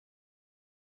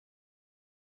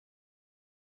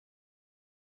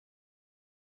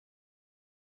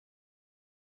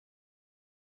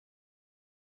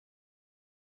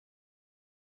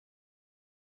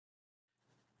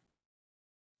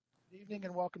Good evening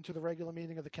and welcome to the regular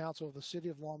meeting of the Council of the City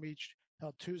of Long Beach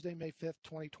held Tuesday, May 5th,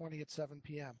 2020 at 7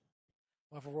 p.m.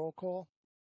 We'll have a roll call.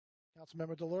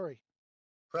 Councilmember Delury.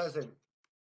 Present.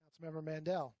 Councilmember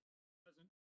Mandel. Present.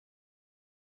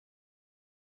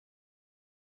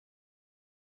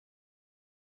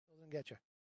 Doesn't get you.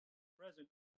 Present.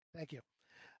 Thank you.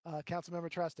 Councilmember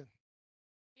Treston.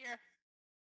 Here.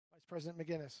 Vice President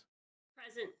McGinnis.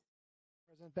 Present.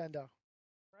 President Bendo.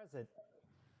 Present.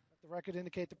 Let the record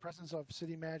indicate the presence of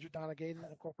City Manager Donna Gaydon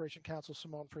and Corporation Counsel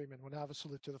Simone Freeman. We'll now have a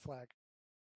salute to the flag.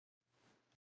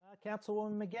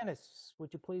 Councilwoman McGinnis,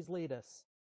 would you please lead us?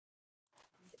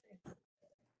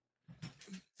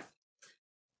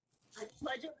 I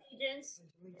pledge allegiance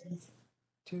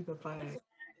to the flag.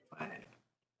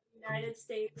 United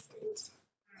States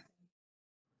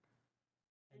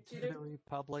And to the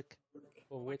republic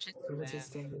for which it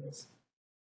stands,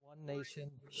 one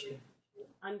nation,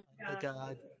 under under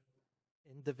God,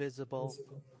 indivisible,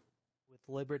 with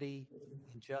liberty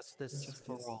and justice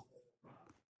for all.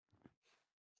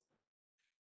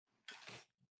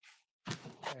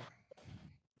 Okay.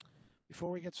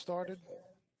 Before we get started,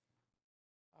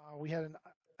 we had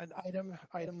an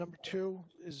item number 2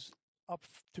 is up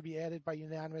to be added by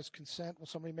unanimous consent. Will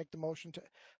somebody make the motion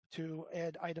to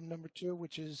add item number 2,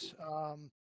 which is a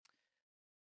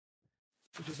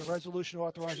resolution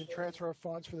authorizing transfer of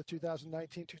funds for the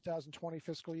 2019-2020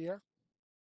 fiscal year?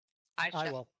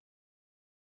 I will.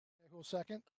 Okay, who will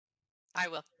second? I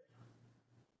will.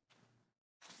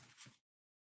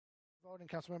 Voting,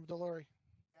 Councilmember Delury.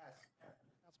 Yes.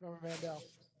 Councilmember Mandel.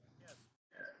 Yes.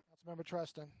 Councilmember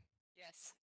Treston.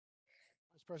 Yes.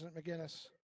 Vice President McGinnis.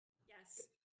 Yes.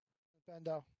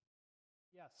 Bendo.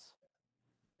 Yes.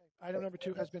 Item number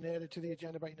 2 has been added to the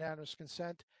agenda by unanimous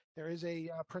consent. There is a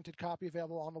printed copy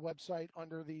available on the website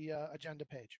under the agenda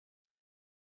page.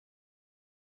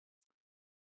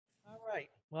 All right.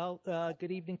 Well,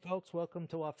 good evening, folks. Welcome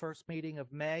to our first meeting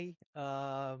of May.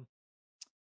 For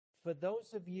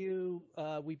those of you,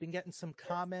 we've been getting some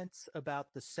comments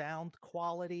about the sound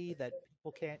quality that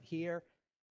people can't hear.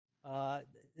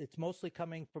 It's mostly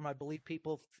coming from, I believe,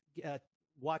 people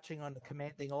watching on the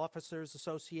Commanding Officers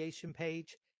Association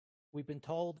page. We've been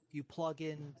told you plug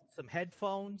in some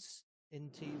headphones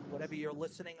into whatever you're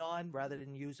listening on, rather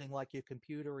than using like your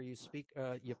computer or your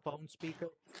phone speaker,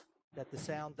 that the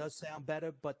sound does sound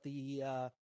better. But the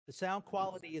sound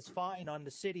quality is fine on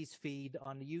the city's feed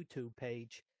on the YouTube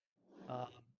page.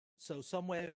 So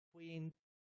somewhere between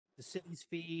the city's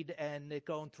feed and it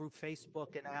going through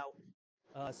Facebook and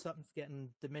out, something's getting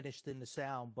diminished in the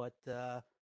sound. But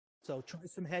so try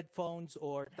some headphones,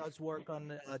 or it does work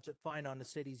on fine on the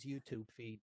city's YouTube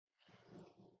feed.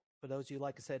 For those of you,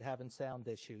 like I said, having sound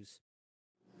issues.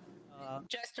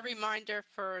 Just a reminder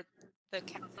for the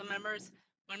council members,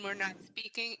 when we're not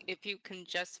speaking, if you can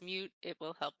just mute, it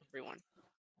will help everyone.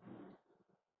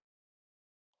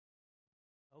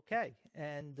 Okay,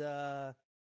 and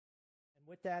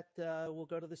with that, we'll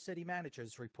go to the city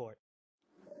manager's report.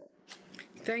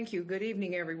 Thank you. Good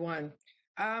evening, everyone.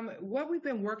 What we've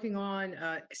been working on,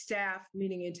 staff,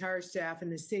 meaning entire staff in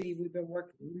the city, we've been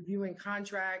reviewing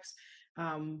contracts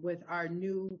with our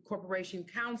new corporation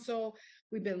counsel.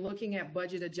 We've been looking at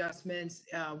budget adjustments.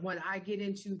 When I get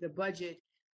into the budget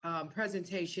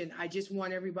presentation, I just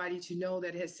want everybody to know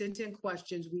that has sent in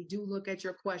questions. We do look at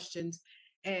your questions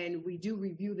and we do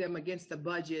review them against the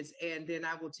budgets, and then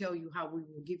I will tell you how we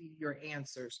will give you your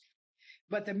answers.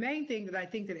 But the main thing that I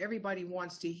think that everybody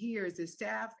wants to hear is the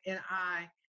staff and I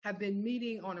have been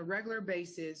meeting on a regular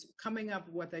basis, coming up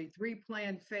with a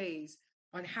 3-plan phase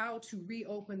on how to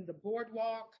reopen the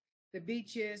boardwalk, the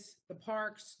beaches, the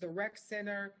parks, the rec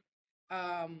center.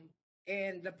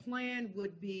 And the plan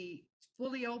would be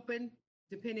fully open,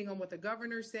 depending on what the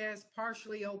governor says,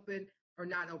 partially open, or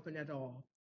not open at all.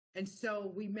 And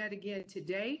so we met again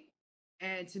today,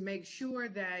 and to make sure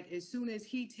that as soon as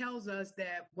he tells us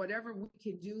that whatever we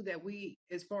can do, that we,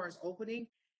 as far as opening,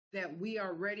 that we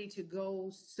are ready to go,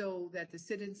 so that the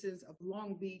citizens of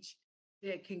Long Beach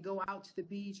that can go out to the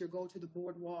beach or go to the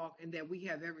boardwalk, and that we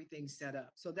have everything set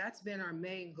up. So that's been our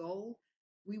main goal.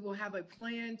 We will have a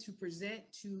plan to present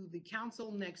to the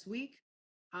council next week.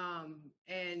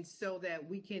 And so that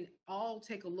we can all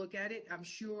take a look at it. I'm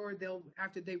sure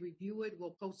after they review it,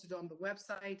 we'll post it on the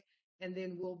website, and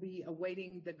then we'll be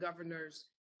awaiting the governor's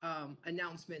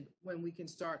announcement when we can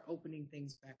start opening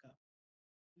things back up.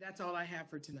 That's all I have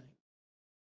for tonight.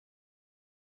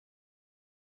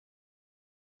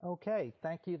 Okay,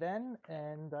 thank you then.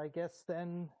 And I guess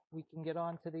then we can get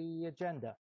on to the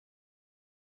agenda.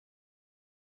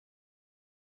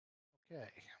 Okay.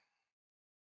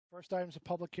 First item is a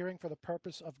public hearing for the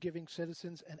purpose of giving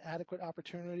citizens an adequate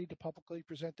opportunity to publicly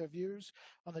present their views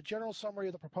on the general summary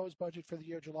of the proposed budget for the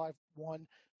year July 1,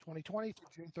 2020 through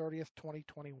June 30th,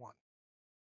 2021.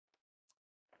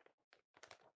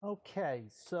 Okay,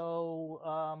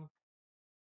 so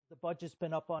the budget's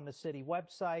been up on the city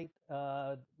website.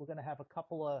 We're going to have a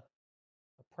couple of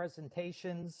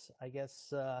presentations. I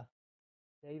guess,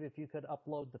 Dave, if you could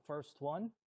upload the first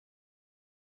one.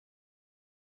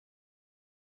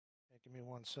 Okay, give me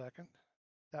 1 second.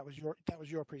 That was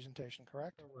your presentation,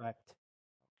 correct? Correct.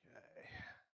 Okay.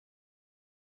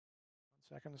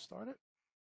 1 second to start it.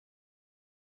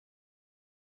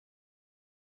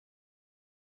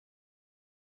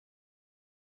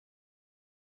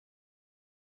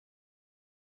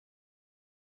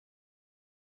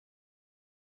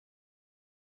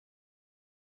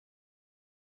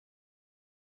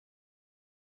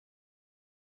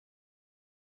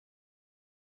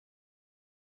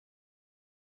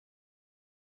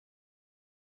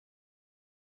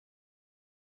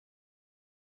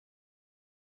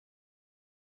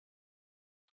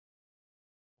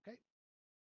 Okay.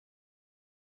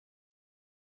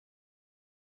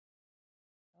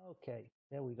 Okay,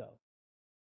 there we go.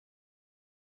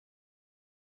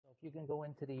 So if you can go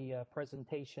into the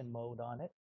presentation mode on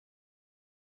it.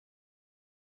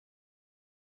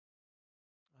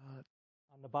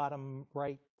 On the bottom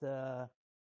right. Hold on,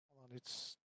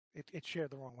 it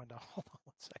shared the wrong window. Hold on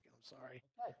 1 second. I'm sorry.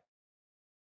 Okay.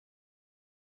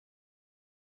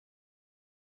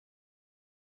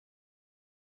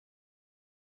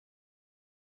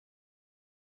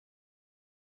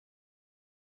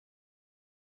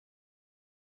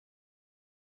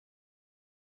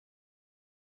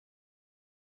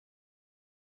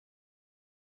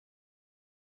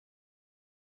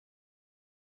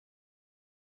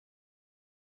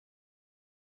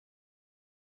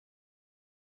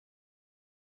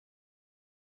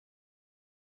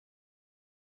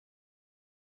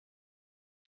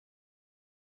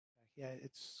 Yeah,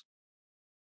 it's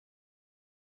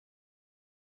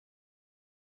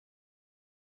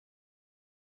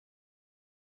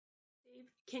Dave,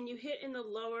 can you hit in the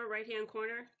lower right-hand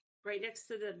corner, right next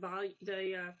to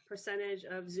the percentage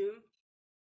of Zoom?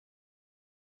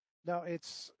 no,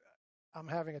 I'm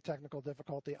having a technical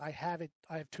difficulty. I have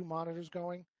 2 monitors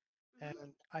going, and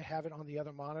I have it on the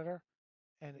other monitor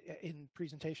and in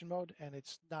presentation mode, and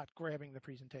it's not grabbing the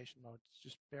presentation mode.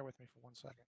 Just bear with me for 1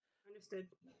 second. Understood.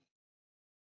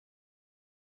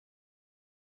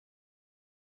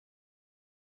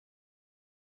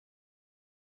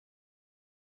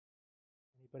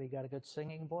 Anybody got a good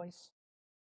singing voice?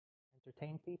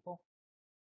 Entertain people?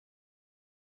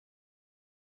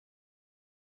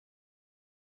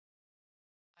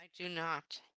 I do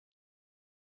not.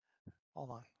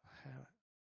 Hold on.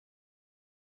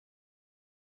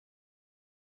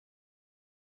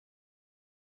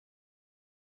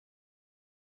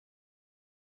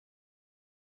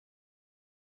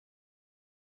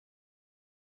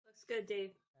 Looks good,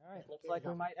 Dave. All right, looks There you like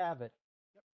we go. might have it.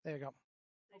 Yep, there you go.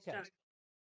 Nice Okay. job.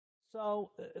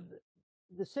 So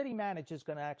the city manager is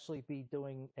going to actually be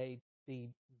doing the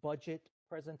budget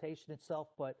presentation itself,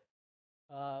 but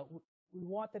we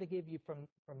wanted to give you from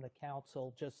the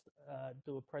council just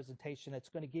do a presentation that's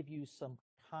going to give you some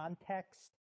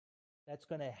context that's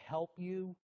going to help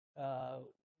you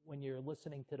when you're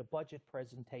listening to the budget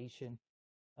presentation,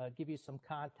 give you some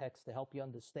context to help you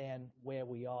understand where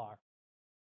we are.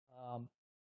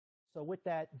 So with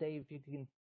that, Dave, you can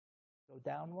go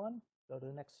down one. Go to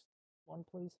the next one,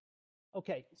 please.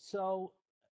 Okay, so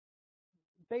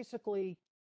basically,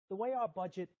 the way our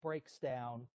budget breaks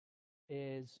down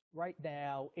is right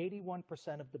now,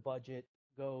 81% of the budget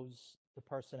goes to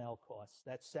personnel costs.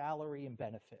 That's salary and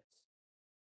benefits.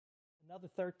 Another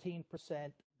 13%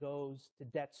 goes to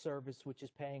debt service, which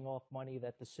is paying off money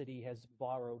that the city has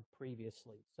borrowed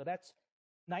previously. So that's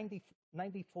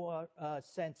 94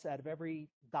 cents out of every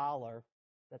dollar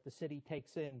that the city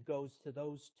takes in goes to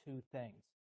those 2 things.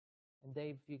 And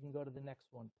Dave, if you can go to the next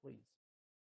one, please.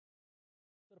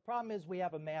 So the problem is we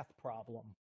have a math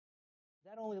problem.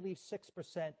 That only leaves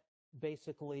 6%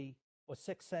 basically, or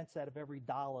 6 cents out of every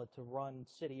dollar to run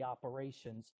city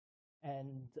operations.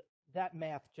 And that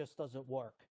math just doesn't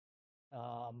work.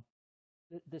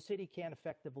 The city can't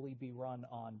effectively be run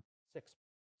on 6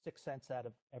 cents out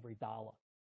of every dollar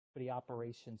for the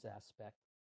operations aspect.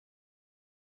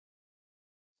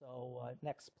 So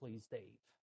next, please, Dave.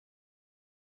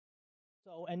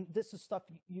 So, and this is stuff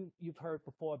you've heard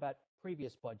before about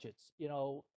previous budgets. You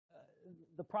know,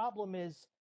 the problem is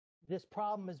this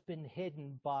problem has been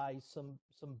hidden by some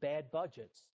bad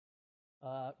budgets.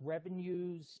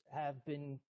 Revenues have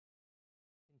been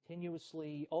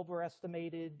continuously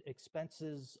overestimated,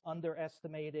 expenses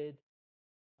underestimated.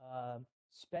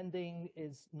 Spending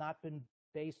is not been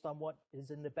based on what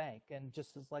is in the bank. And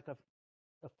just as like a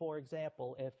for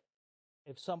example, if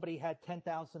somebody had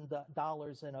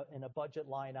 $10,000 in a budget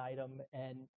line item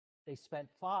and they spent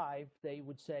 $5, they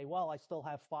would say, well, I still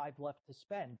have $5 left to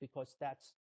spend because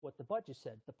that's what the budget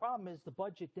said. The problem is the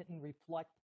budget didn't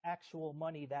reflect actual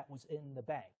money that was in the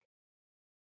bank.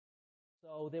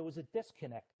 So there was a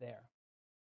disconnect there.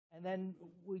 And then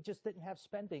we just didn't have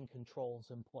spending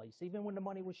controls in place. Even when the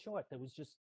money was short, there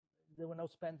were no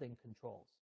spending controls.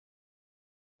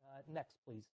 Next,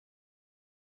 please.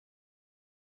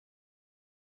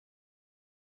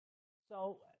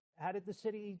 So has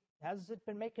it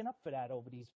been making up for that over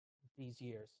these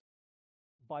years?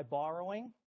 By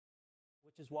borrowing,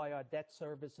 which is why our debt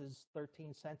service is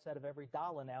 13 cents out of every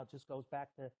dollar now, just goes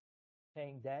back to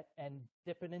paying debt, and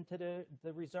dipping into the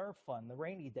reserve fund, the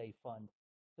rainy day fund.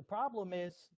 The problem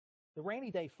is the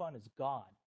rainy day fund is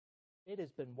gone. It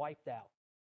has been wiped out.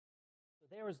 So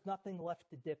there is nothing left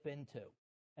to dip into,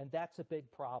 and that's a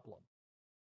big problem.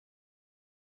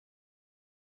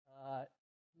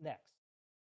 Next.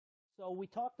 So we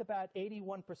talked about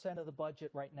 81% of the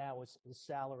budget right now is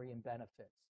salary and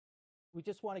benefits. We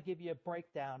just want to give you a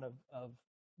breakdown of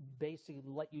basically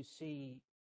let you see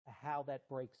how that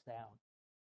breaks down.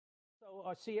 So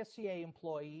our CSCA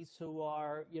employees, who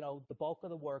are, the bulk of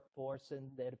the workforce,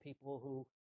 and they're the people who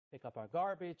pick up our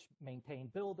garbage, maintain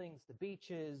buildings, the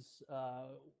beaches,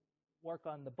 work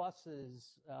on the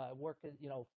buses,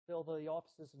 fill the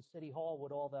offices in City Hall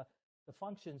with all the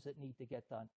functions that need to get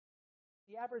done.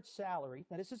 The average salary,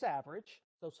 now this is average,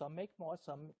 so some make more,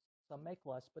 some make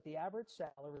less, but the average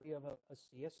salary of a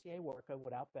CSCA worker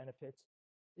without benefits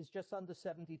is just under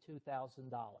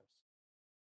 $72,000.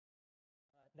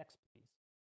 Next, please.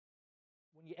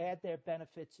 When you add their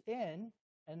benefits in,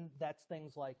 and that's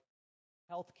things like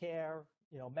health care,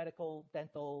 medical,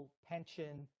 dental,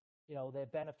 pension, their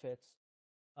benefits,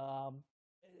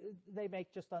 they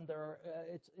make just under,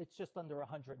 it's just under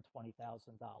 $120,000.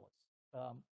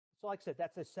 So like I said,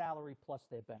 that's their salary plus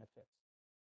their benefits.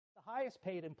 The highest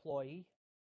paid employee,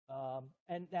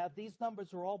 and now these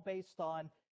numbers are all based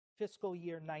on fiscal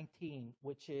year 19,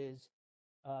 which is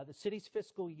the city's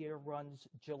fiscal year runs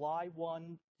July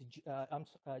 1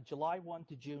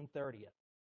 to June 30th.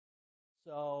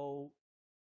 So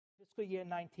fiscal year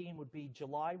 19 would be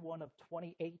July 1 of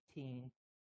 2018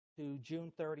 to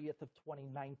June 30th of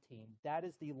 2019. That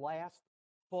is the last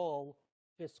full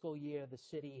fiscal year the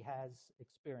city has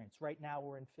experienced. Right now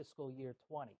we're in fiscal year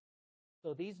 20.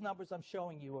 So these numbers I'm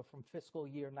showing you are from fiscal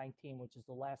year 19, which is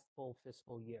the last full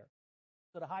fiscal year.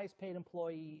 So the highest paid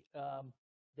employee,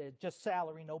 just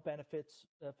salary, no benefits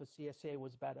for CSA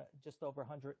was about just over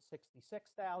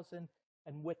 $166,000,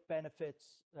 and with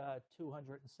benefits,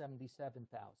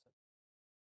 $277,000.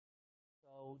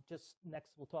 So just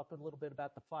next, we'll talk a little bit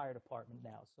about the fire department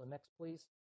now. So next, please.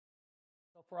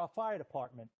 So for our fire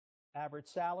department, average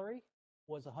salary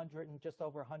was just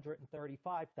over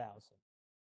 $135,000.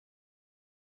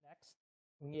 Next,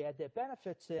 when you add their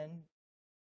benefits in,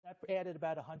 that added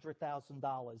about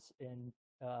 $100,000 in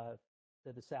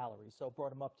to the salary, so it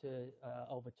brought them up to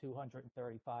over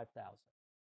 $235,000.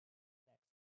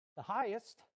 The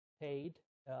highest paid,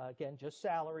 again, just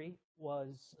salary,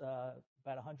 was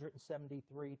about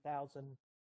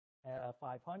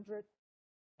 $173,500,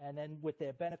 and then with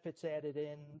their benefits added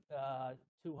in,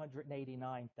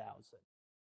 $289,000.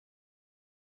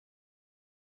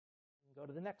 Go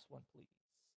to the next one, please.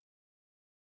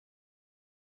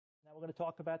 Now we're going to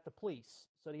talk about the police.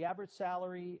 So the average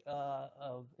salary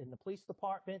in the police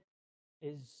department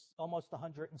is almost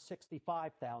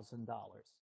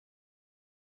 $165,000.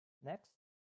 Next.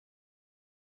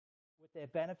 With their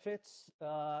benefits,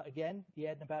 again, you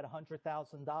add about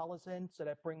 $100,000 in, so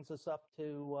that brings us up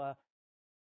to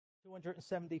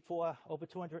over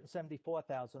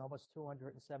 $274,000, almost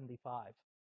 $275,000.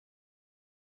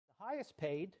 The highest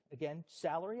paid, again,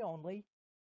 salary only,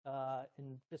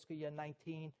 in fiscal year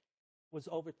 19 was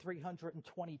over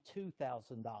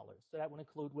 $322,000. So that would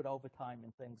include with overtime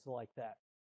and things like that.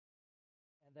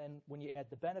 And then when you add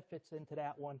the benefits into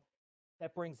that one,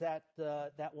 that brings that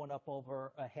one up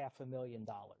over $500,000.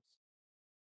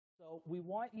 So we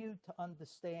want you to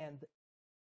understand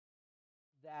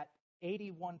that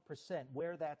 81%,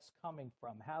 where that's coming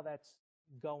from, how that's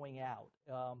going out,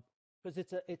 because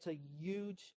it's a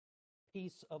huge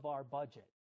piece of our budget.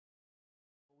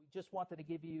 We just wanted to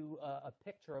give you a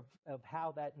picture of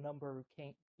how that number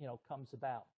comes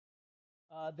about.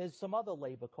 There's some other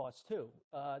labor costs too.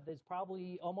 There's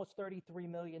probably almost $33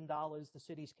 million the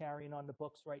city's carrying on the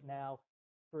books right now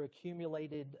for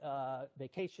accumulated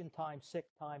vacation time, sick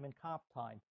time, and comp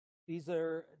time. These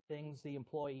are things the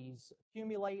employees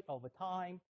accumulate over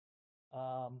time,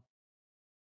 and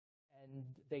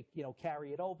they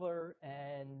carry it over.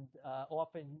 And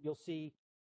often you'll see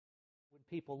when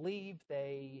people leave,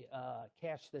 they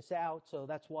cash this out. So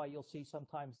that's why you'll see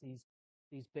sometimes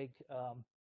these big.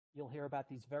 You'll hear about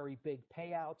these very big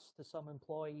payouts to some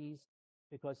employees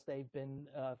because they've been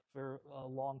for a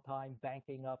long time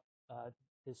banking up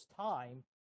this time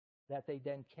that they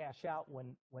then cash out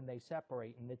when they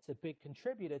separate. And it's a big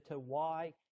contributor to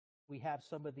why we have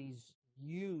some of these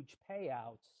huge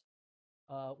payouts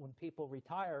when people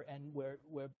retire, and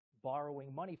we're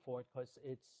borrowing money for it because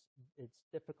it's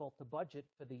difficult to budget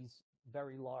for these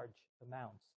very large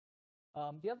amounts.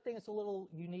 The other thing that's a little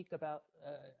unique about,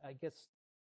 I guess,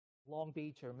 Long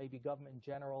Beach or maybe government in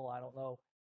general, I don't know,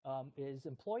 is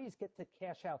employees get to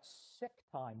cash out sick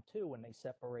time too when they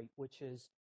separate, which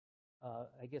is,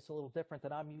 I guess, a little different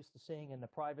than I'm used to seeing in the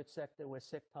private sector, where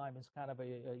sick time is kind of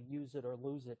a use it or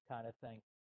lose it kind of thing.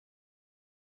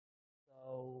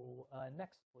 So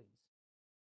next, please.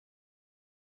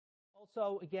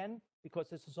 Also, again, because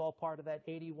this is all part of that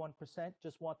 81%,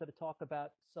 just wanted to talk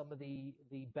about some of the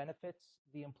benefits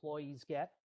the employees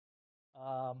get.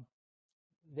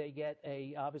 They get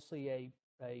obviously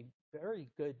a very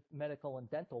good medical and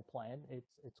dental plan.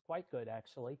 It's quite good,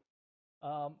 actually.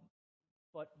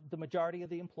 But the majority of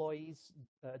the employees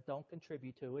don't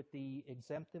contribute to it. The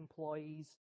exempt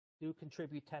employees do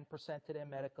contribute 10% to their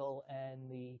medical, and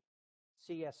the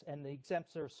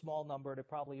exempts are a small number. They're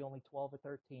probably only 12 or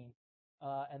 13.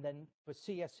 And then for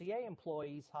CSCA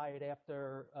employees hired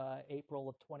after April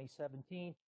of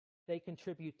 2017, they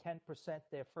contribute 10%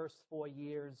 their first 4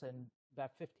 years, and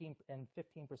about 15%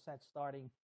 starting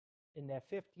in their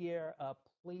 5th year.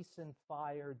 Police and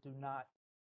fire do not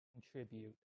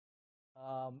contribute.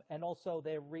 And also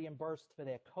they're reimbursed for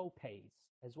their co-pays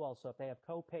as well. So if they have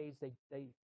co-pays, they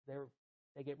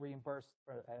get reimbursed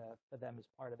for them as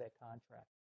part of their contract.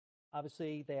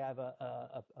 Obviously, they have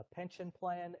a pension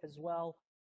plan as well.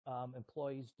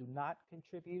 Employees do not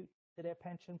contribute to their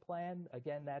pension plan.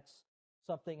 Again, that's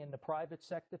something in the private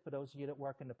sector. For those of you that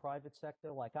work in the private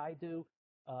sector like I do,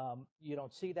 you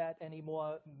don't see that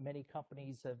anymore. Many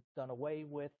companies have done away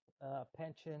with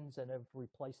pensions and have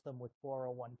replaced them with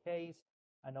 401ks.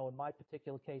 I know in my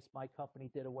particular case, my company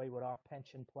did away with our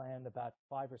pension plan about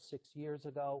 5 or 6 years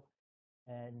ago,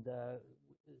 and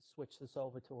switched this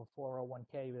over to a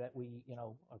 401k that we,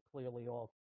 are clearly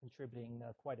all contributing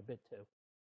quite a bit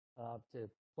to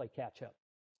play catch up.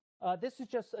 This is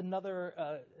just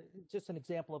just an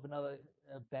example of another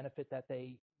benefit that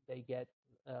they get.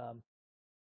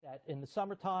 That in the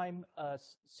summertime,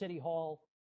 City Hall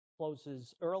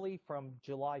closes early from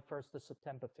July 1st to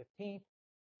September 15th.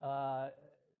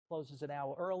 Closes an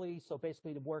hour early, so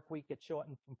basically the work week gets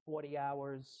shortened from 40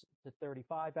 hours to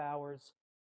 35 hours.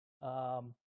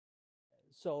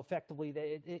 So effectively,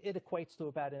 it equates to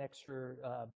about an extra,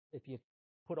 if you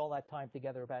put all that time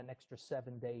together, about an extra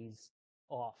 7 days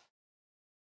off.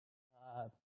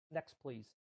 Next, please.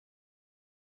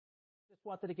 Just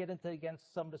wanted to get into, again,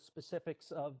 some of the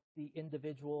specifics of the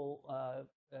individual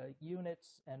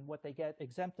units and what they get.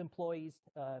 Exempt employees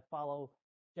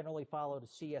generally follow the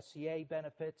CSCA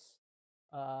benefits.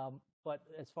 But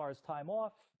as far as time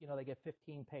off, they get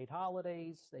 15 paid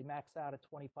holidays. They max out at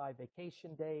 25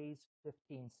 vacation days,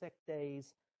 15 sick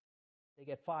days. They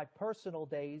get 5 personal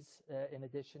days in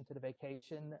addition to the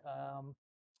vacation.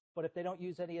 But if they don't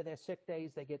use any of their sick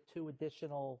days, they get 2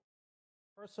 additional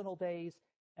personal days.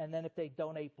 And then if they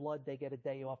donate blood, they get a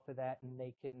day off for that, and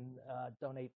they can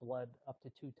donate blood up to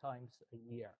 2 times a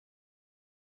year.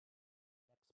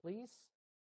 Next, please.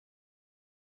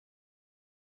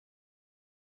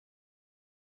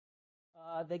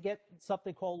 They get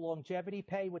something called longevity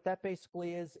pay. What that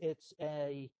basically is, it's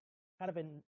a kind of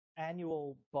an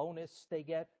annual bonus they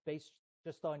get based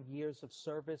just on years of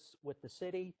service with the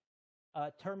city.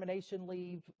 Termination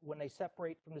leave, when they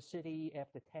separate from the city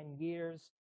after 10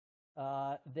 years,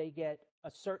 they get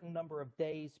a certain number of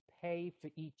days pay for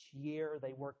each year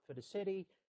they work for the city.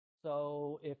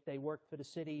 So if they worked for the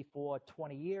city for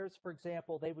 20 years, for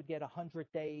example, they would get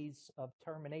 100 days of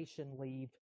termination leave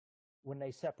when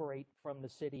they separate from the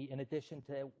city, in addition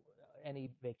to any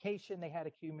vacation they had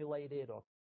accumulated, or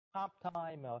comp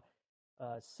time, or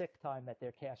sick time that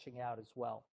they're cashing out as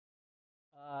well.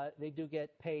 They do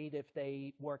get paid if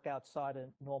they work outside of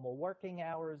normal working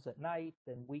hours at night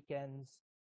and weekends,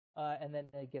 and then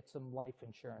they get some life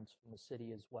insurance from the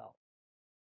city as well.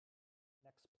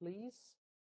 Next, please.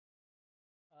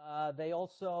 They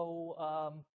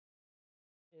also,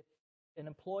 if an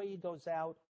employee goes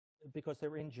out because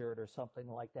they're injured or something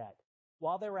like that,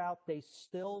 while they're out, they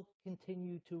still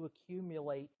continue to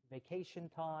accumulate vacation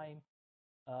time,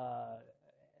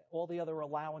 all the other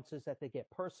allowances that they get,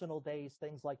 personal days,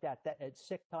 things like that. That at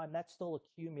sick time, that still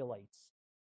accumulates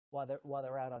while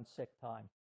they're out on sick time,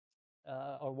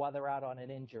 or while they're out on an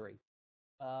injury.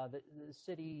 The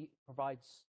city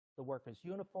provides the workers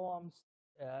uniforms.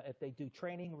 If they do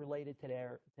training related to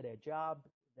their job,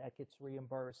 that gets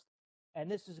reimbursed. And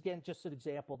this is, again, just an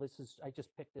example. I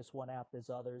just picked this one out. There's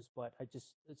others, but it's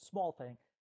a small thing.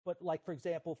 But like, for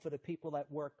example, for the people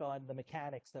that work on, the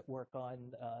mechanics that work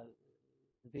on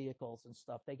vehicles and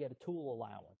stuff, they get a tool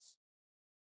allowance.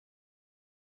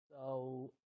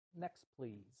 So next,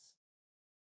 please.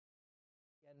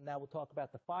 And now we'll talk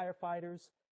about the firefighters.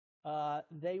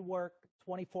 They work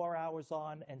 24 hours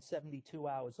on and 72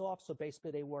 hours off. So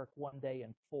basically they work 1 day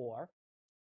and 4.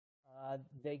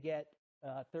 They get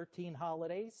 13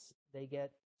 holidays. They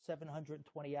get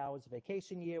 720 hours of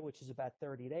vacation year, which is about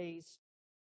 30 days.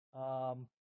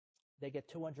 They get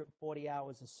 240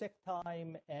 hours of sick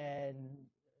time and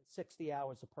 60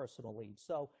 hours of personal leave.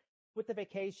 So with the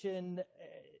vacation,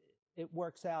 it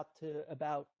works out to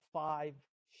about 5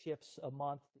 shifts a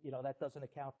month. That doesn't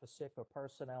account for sick or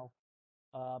personnel.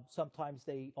 Sometimes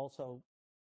they also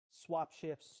swap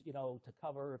shifts, to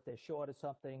cover if they're short of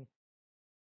something.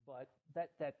 But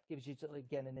that gives you,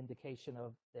 again, an indication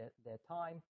of their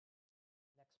time.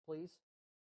 Next, please.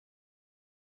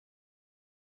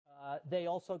 They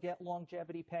also get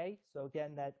longevity pay. So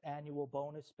again, that annual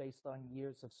bonus based on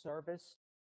years of service.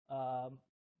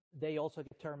 They also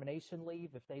get termination leave.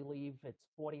 If they leave, it's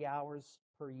 40 hours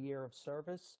per year of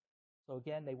service. So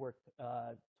again, they work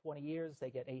 20 years,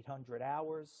 they get 800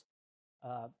 hours.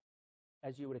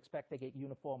 As you would expect, they get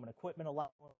uniform and equipment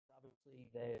allowance. Obviously,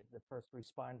 the first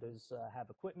responders have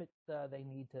equipment they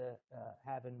need to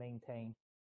have and maintain.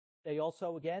 They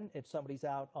also, again, if somebody's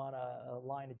out on a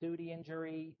line of duty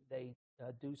injury, they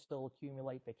do still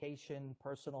accumulate vacation,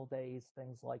 personal days,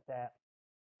 things like that.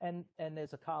 And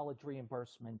there's a college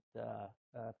reimbursement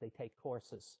if they take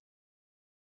courses.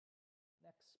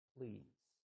 Next, please.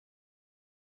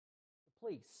 The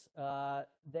police.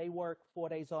 They work 4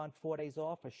 days on, 4 days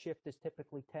off. A shift is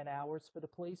typically 10 hours for the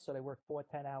police, so they work 4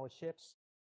 10-hour shifts,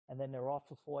 and then they're off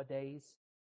for 4 days.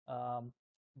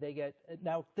 They get,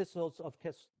 now this is, of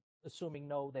course, assuming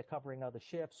they're covering other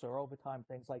shifts or overtime,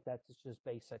 things like that. It's just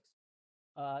basics.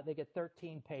 They get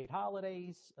 13 paid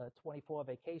holidays, 24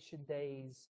 vacation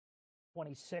days,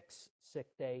 26 sick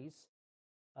days.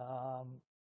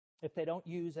 If they don't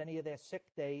use any of their sick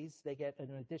days, they get an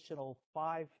additional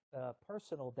 5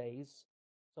 personal days.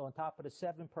 So on top of the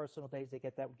 7 personal days, they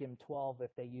get that would give them 12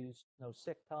 if they use no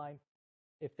sick time.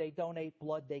 If they donate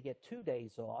blood, they get 2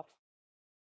 days off.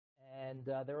 And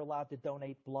they're allowed to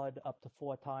donate blood up to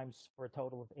 4 times for a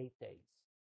total of 8 days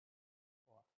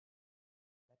off.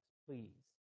 Next, please.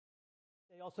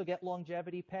 They also get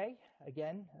longevity pay,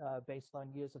 again, based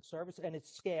on years of service. And it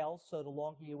scales, so the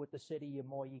longer you're with the city, the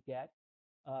more you get.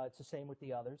 It's the same with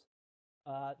the others.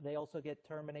 They also get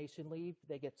termination leave.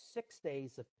 They get 6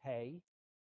 days of pay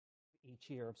each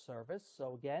year of service.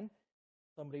 So again,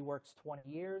 somebody works 20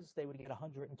 years, they would get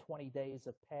 120 days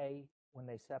of pay when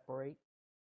they separate.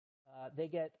 They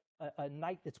get a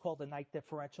night, it's called a night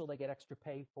differential. They get extra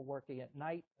pay for working at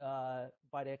night.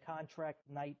 By their contract,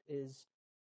 night is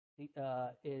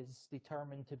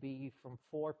determined to be from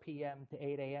 4 p.m. to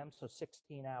 8 a.m., so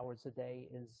 16 hours a day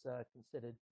is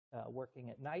considered working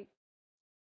at night.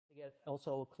 They get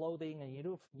also clothing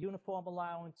and uniform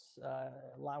allowance,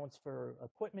 allowance for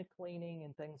equipment cleaning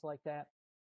and things like that.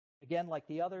 Again, like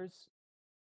the others,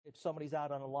 if somebody's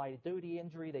out on a line of duty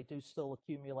injury, they do still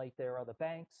accumulate their other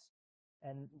banks,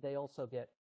 and they also get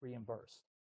reimbursed.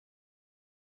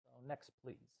 So next,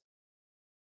 please.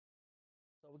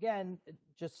 So again,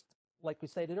 just like we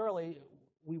stated earlier,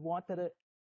 we wanted to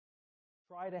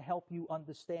try to help you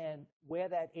understand where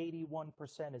that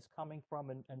 81% is coming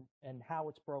from and how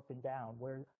it's broken down,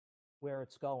 where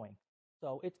it's going.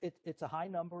 So it's a high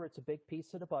number. It's a big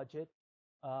piece of the budget.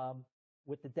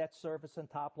 With the debt service on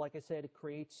top, like I said, it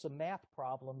creates some math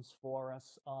problems for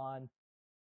us on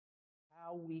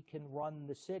how we can run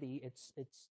the city. It's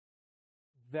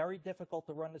very difficult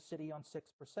to run the city on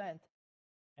 6%.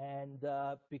 And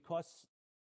because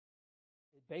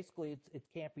basically it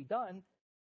can't be done,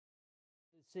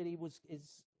 the city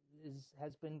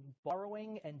has been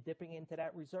borrowing and dipping into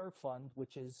that reserve fund,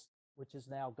 which is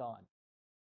now gone.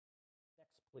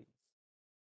 Next, please.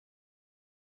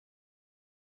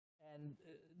 And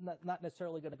not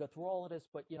necessarily going to go through all of this,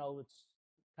 but it's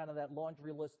kind of that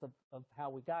laundry list of how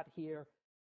we got here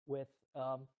with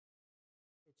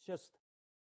It's just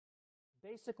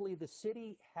basically the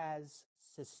city has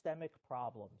systemic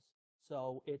problems.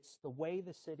 So it's the way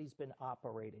the city's been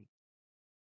operating.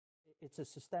 It's a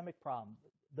systemic problem.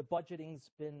 The budgeting's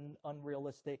been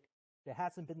unrealistic. There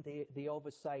hasn't been the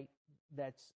oversight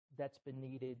that's been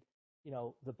needed. You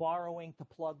know, the borrowing to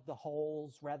plug the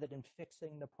holes rather than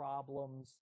fixing the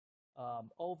problems.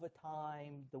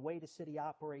 Overtime, the way the city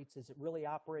operates, is it really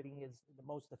operating is the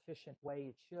most efficient way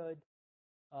it should?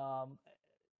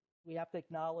 We have to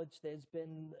acknowledge there's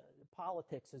been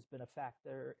politics has been a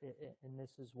factor in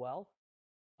this as well.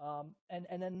 And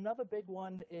then another big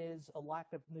one is a lack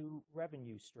of new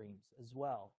revenue streams as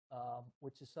well,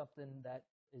 which is something that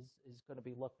is going to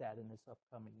be looked at in this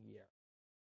upcoming year.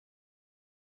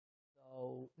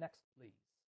 So next, please.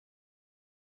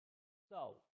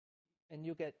 So, and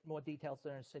you'll get more details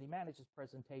during the city manager's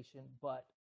presentation, but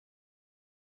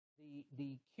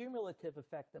the cumulative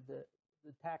effect of the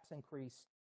tax increase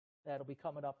that'll be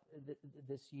coming up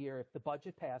this year, if the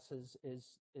budget passes,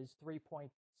 is 3.68%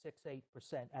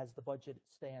 as the budget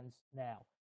stands now.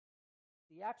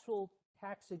 The actual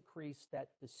tax increase that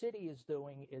the city is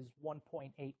doing is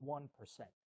 1.81%.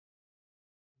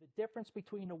 The difference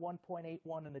between the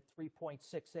 1.81 and the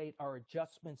 3.68 are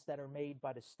adjustments that are made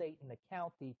by the state and the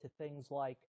county to things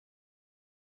like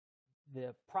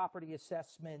the property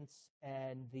assessments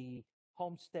and the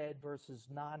homestead versus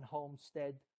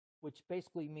non-homestead, which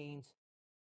basically means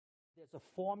there's a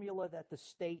formula that the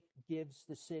state gives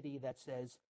the city that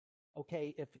says,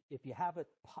 okay, if you have a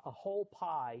whole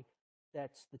pie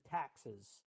that's the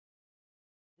taxes,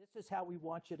 this is how we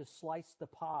want you to slice the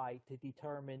pie to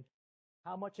determine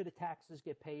how much of the taxes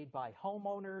get paid by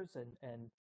homeowners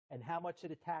and how much of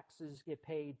the taxes get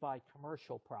paid by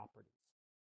commercial properties.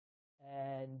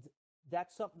 And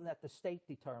that's something that the state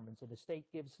determines, and the state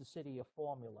gives the city a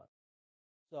formula.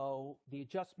 So the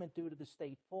adjustment due to the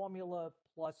state formula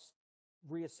plus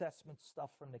reassessment stuff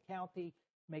from the county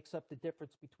makes up the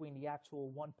difference between the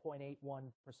actual 1.81%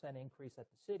 increase that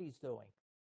the city's doing.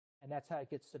 And that's how it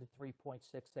gets to the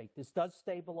 3.68. This does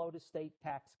stay below the state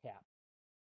tax cap.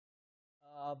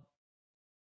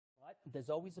 But there's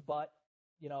always a but.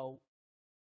 You know,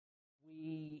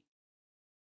 we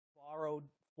borrowed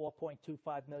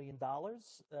 $4.25 million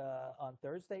on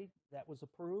Thursday. That was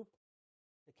approved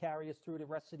to carry us through the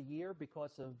rest of the year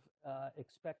because of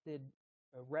expected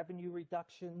revenue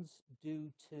reductions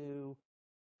due to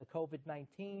the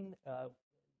COVID-19.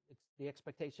 The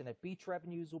expectation that beach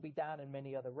revenues will be down and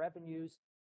many other revenues.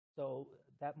 So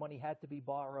that money had to be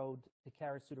borrowed to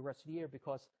carry us through the rest of the year,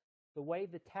 because the way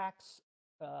the tax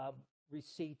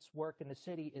receipts work in the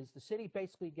city is the city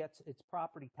basically gets its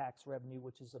property tax revenue,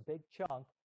 which is a big chunk.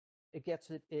 It gets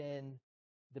it in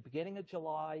the beginning of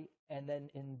July and then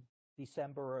in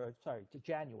to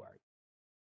January.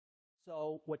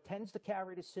 So what tends to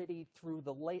carry the city through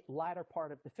the latter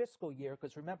part of the fiscal year,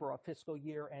 because remember our fiscal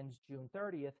year ends June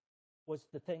 30th, was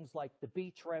the things like the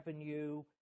beach revenue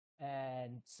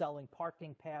and selling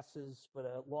parking passes for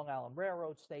the Long Island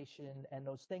Railroad Station and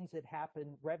those things that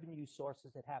happen, revenue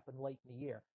sources that happen late in the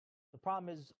year. The problem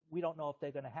is we don't know if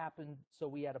they're going to happen, so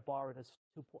we had to borrow this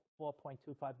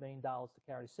 $4.25 million to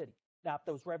carry the city. Now, if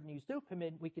those revenues do come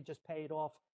in, we could just pay it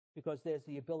off because there's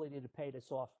the ability to pay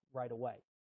this off right away.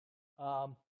 We're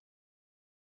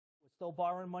still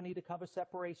borrowing money to cover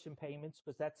separation payments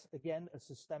because that's, again, a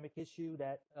systemic issue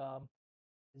that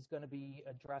is going to be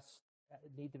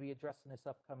need to be addressed in this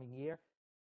upcoming year.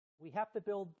 We have to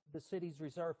build the city's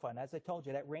reserve fund. As I told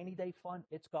you, that rainy day fund,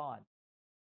 it's gone.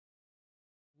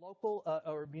 Local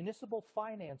or municipal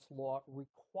finance law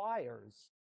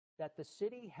requires that the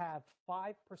city have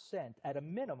 5%, at a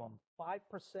minimum, 5%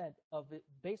 of it,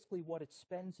 basically what it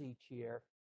spends each year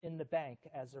in the bank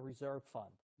as a reserve fund.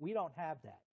 We don't have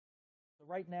that. So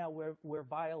right now we're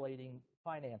violating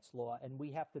finance law, and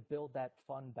we have to build that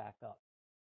fund back up.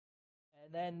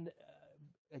 And then,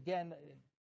 again,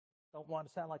 don't want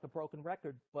to sound like a broken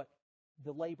record, but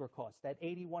the labor cost, that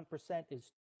 81%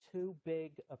 is too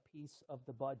big a piece of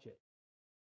the budget.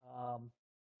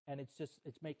 And it's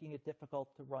making it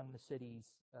difficult to run the city's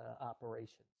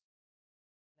operations.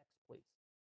 Next, please.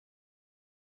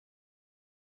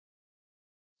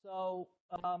 So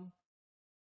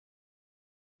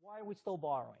why are we still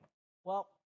borrowing? Well,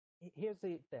 here's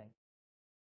the thing.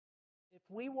 If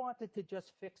we wanted to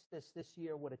just fix this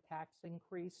year with a tax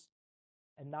increase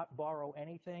and not borrow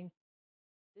anything,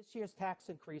 this year's tax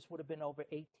increase would have been over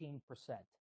 18% to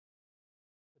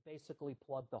basically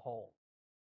plug the hole.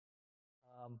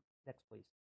 Next, please.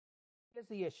 Here's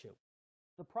the issue.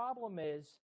 The problem is,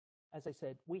 as I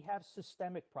said, we have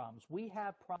systemic problems. We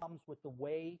have problems with the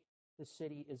way the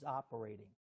city is operating.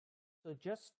 So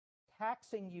just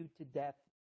taxing you to death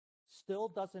still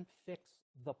doesn't fix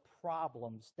the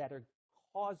problems that are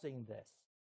causing this.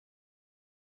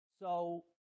 So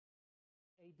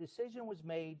a decision was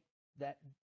made that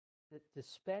to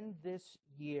spend this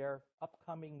year,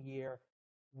 upcoming year,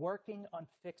 working on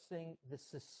fixing the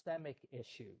systemic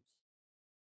issues.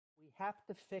 We have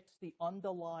to fix the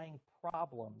underlying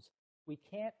problems. We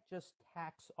can't just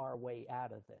tax our way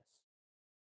out of this.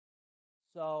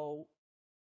 So,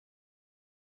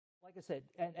 like I said,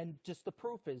 and just the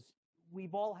proof is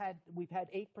we've had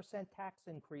 8% tax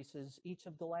increases each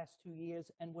of the last 2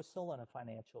 years, and we're still in a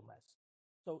financial mess.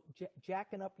 So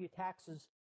jacking up your taxes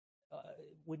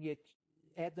when you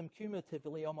add them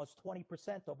cumulatively almost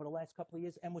 20% over the last couple of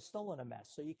years, and we're still in a mess.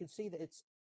 So you can see that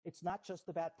it's not just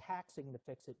about taxing to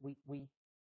fix it.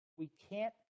 We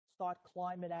can't start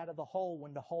climbing out of the hole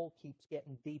when the hole keeps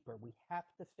getting deeper. We have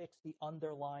to fix the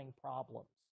underlying problems.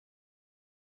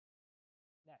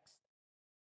 Next.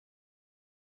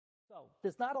 So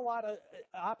there's not a lot of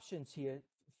options here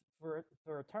for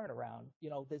a turnaround. You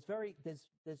know, there's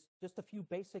just a few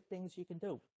basic things you can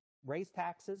do. Raise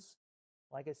taxes,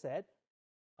 like I said.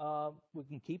 We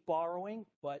can keep borrowing,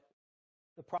 but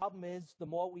the problem is the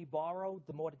more we borrow,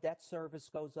 the more the debt service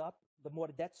goes up. The more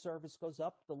the debt service goes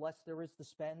up, the less there is to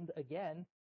spend again.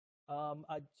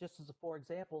 Just as for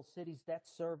example, city's debt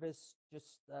service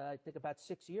just I think about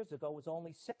 6 years ago was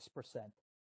only 6%.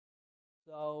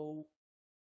 So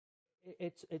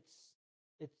it's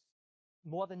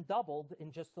more than doubled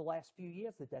in just the last few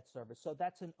years, the debt service. So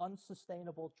that's an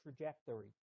unsustainable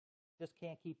trajectory. Just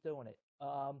can't keep doing it.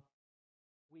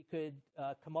 We could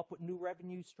come up with new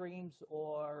revenue streams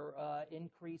or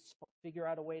figure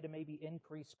out a way to maybe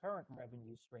increase current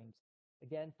revenue streams.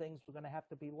 Again, things we're going to have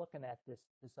to be looking at this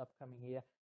upcoming year.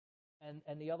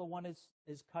 And the other one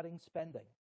is cutting spending.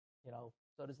 You know,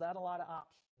 so there's not a lot of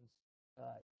options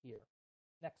here.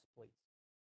 Next, please.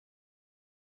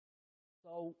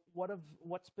 So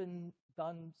what's been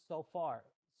done so far?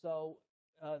 So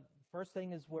first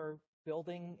thing is we're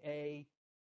building a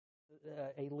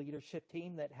leadership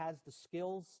team that has the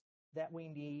skills that we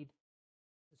need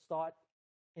to start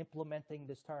implementing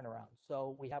this turnaround.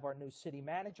 So we have our new city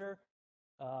manager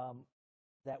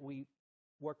that we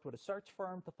worked with a search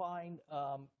firm to find.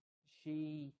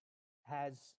 She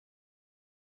has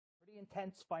pretty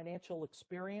intense financial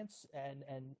experience and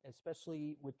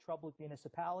especially with troubled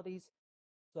municipalities.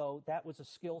 So that was a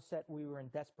skill set we were in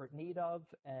desperate need of,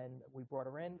 and we brought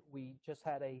her in. We just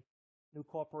had a new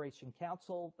corporation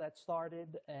counsel that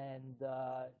started, and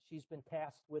she's been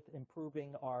tasked with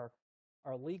improving our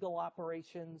legal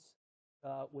operations,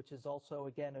 which is also,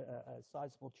 again, a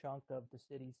sizable chunk of the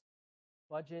city's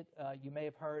budget. You may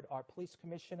have heard our police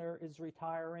commissioner is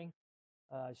retiring.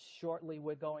 Shortly,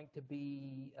 we're going to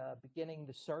be beginning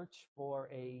the search for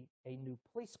a new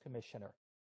police commissioner.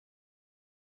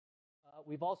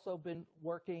 We've also been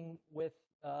working with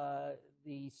the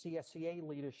CSCA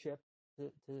leadership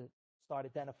to start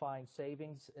identifying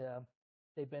savings.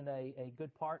 They've been a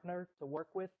good partner to work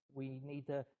with. We need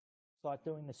to start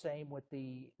doing the same with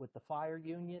the fire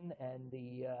union and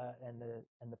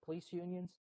the police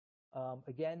unions.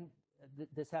 Again,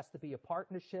 this has to be a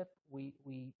partnership.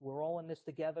 We're all in this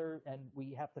together, and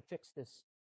we have to fix this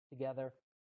together.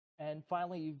 And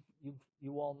finally,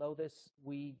 you all know this.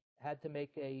 We had to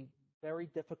make a very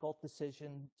difficult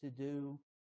decision to do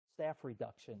staff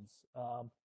reductions.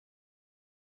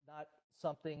 Not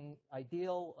something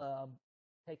ideal.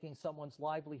 Taking someone's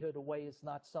livelihood away is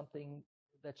not something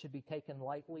that should be taken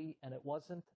lightly, and it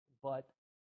wasn't, but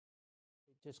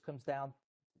it just comes down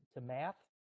to math.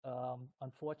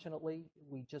 Unfortunately,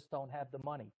 we just don't have the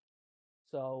money.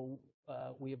 So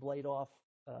we have laid off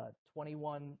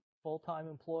 21 full-time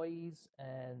employees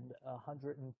and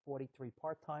 143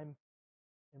 part-time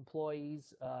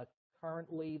employees.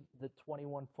 Currently, the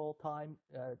 21 full-time,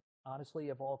 honestly,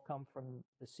 have all come from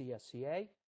the CSCA,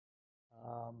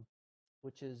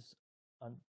 which is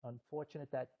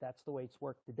unfortunate that that's the way it's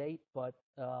worked to date, but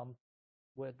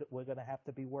we're going to have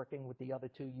to be working with the other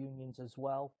two unions as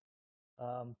well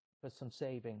for some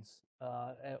savings.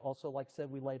 Also, like I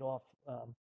said, we laid off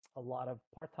a lot of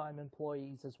part-time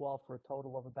employees as well for a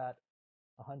total of about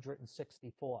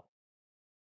 164.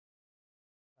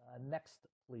 Next,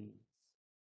 please.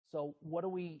 So what do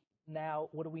we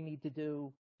need to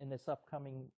do in this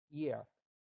upcoming year?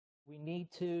 We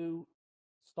need to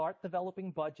start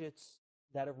developing budgets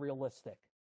that are realistic.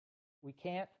 We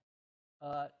can't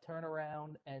turn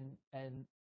around and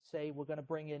say we're going to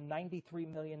bring in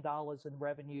 $93 million in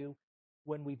revenue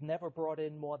when we've never brought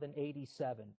in more than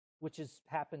 87, which has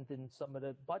happened in some of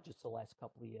the budgets the last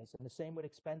couple of years, and the same with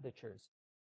expenditures.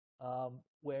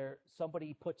 where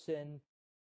somebody puts in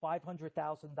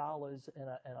 $500,000 in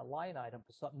a line item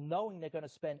for something, knowing they're going to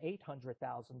spend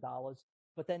 $800,000,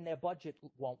 but then their budget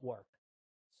won't work.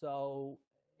 So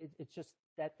it's just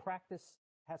that practice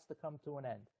has to come to an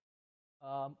end.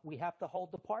 We have to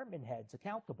hold department heads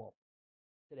accountable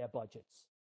to their budgets.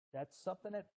 That's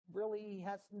something that really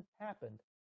hasn't happened.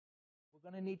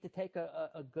 We're going to need to take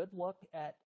a good look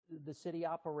at the city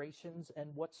operations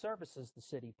and what services the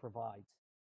city provides.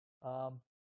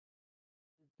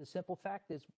 The simple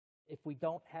fact is, if we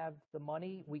don't have the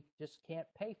money, we just can't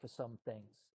pay for some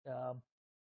things.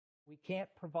 We can't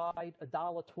provide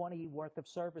 $1.20 worth of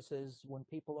services when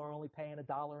people are only paying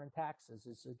 $1 in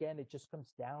taxes. Again, it just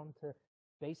comes down to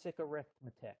basic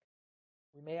arithmetic.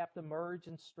 We may have to merge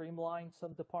and streamline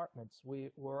some departments.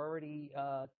 We're already,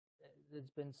 there's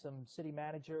been some city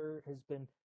manager has been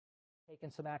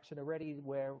taking some action already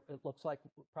where it looks like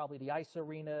probably the ice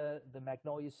arena, the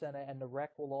Magnolia Center, and the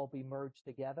rec will all be merged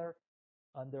together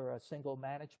under a single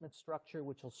management structure,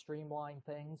 which will streamline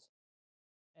things.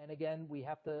 And again, we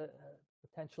have to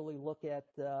potentially look at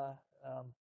the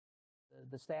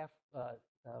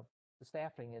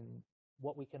staffing and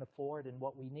what we can afford and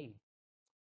what we need.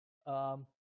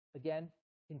 Again,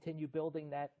 continue building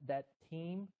that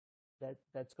team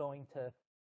that's going to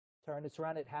turn this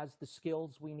around. It has the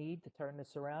skills we need to turn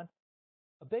this around.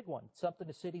 A big one, something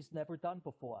the city's never done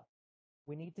before.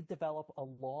 We need to develop a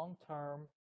long-term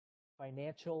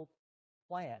financial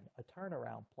plan, a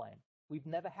turnaround plan. We've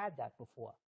never had that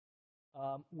before.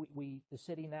 The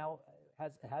city now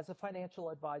has a financial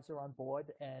advisor on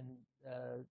board, and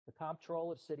the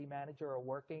comptroller, city manager are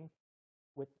working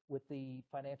with the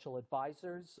financial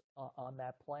advisors on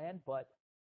that plan. But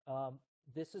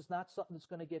this is not something that's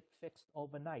going to get fixed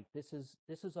overnight. This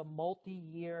is a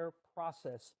multi-year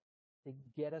process to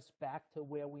get us back to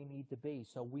where we need to be.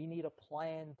 So we need a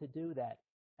plan to do that,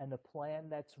 and a plan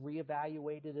that's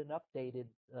reevaluated and updated,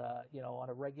 on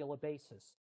a regular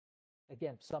basis.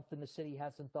 Again, something the city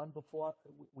hasn't done before,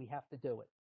 we have to do it.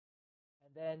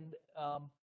 And then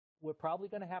we're probably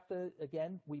going to have to,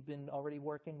 again, we've been already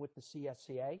working with the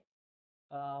CSCA.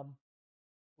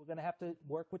 We're going to have to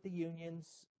work with the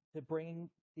unions to bring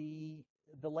the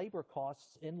labor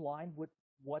costs in line with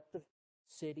what the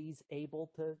city's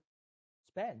able to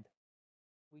spend.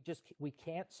 We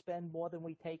can't spend more than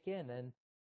we take in,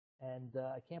 and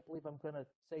I can't believe I'm going to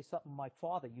say something my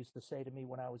father used to say to me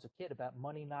when I was a kid about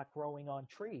money not growing on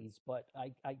trees, but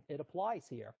it applies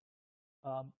here.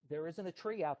 There isn't a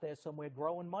tree out there somewhere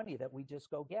growing money that we just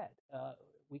go get.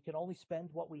 We can only spend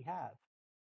what we have.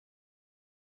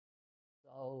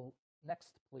 So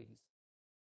next, please.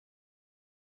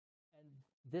 And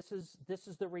this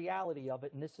is the reality of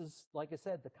it, and this is, like I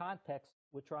said, the context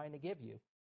we're trying to give you.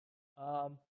 We're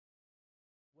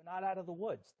not out of the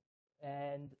woods,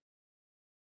 and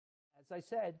as I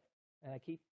said, and I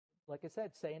keep, like I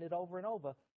said, saying it over and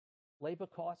over, labor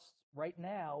costs right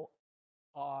now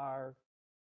are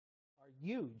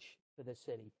huge for the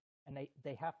city, and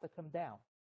they have to come down.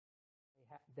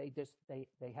 They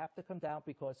have to come down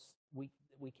because we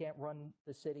can't run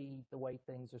the city the way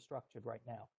things are structured right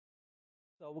now.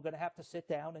 So we're going to have to sit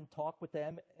down and talk with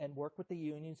them and work with the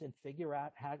unions and figure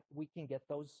out how we can get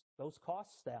those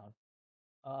costs down.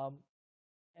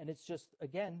 And it's just,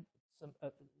 again, some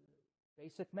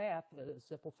basic math, a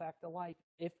simple fact of life.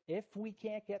 If we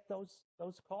can't get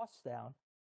those costs down,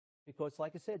 because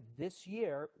like I said, this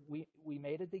year we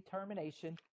made a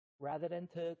determination, rather than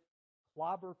to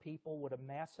clobber people with a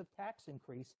massive tax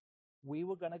increase, we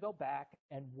were going to go back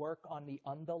and work on the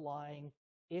underlying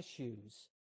issues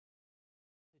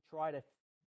to try to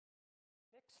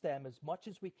fix them as much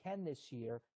as we can this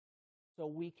year, so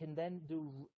we can then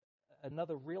do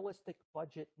another realistic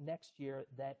budget next year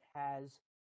that has,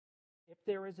 if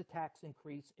there is a tax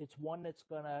increase, it's one that's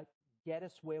going to get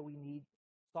us where we need,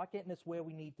 start getting us where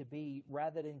we need to be,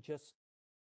 rather than just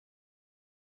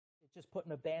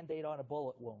putting a Band-Aid on a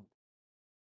bullet wound.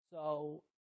 So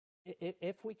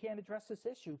if we can't address this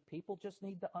issue, people just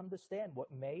need to understand what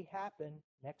may happen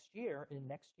next year in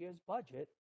next year's budget,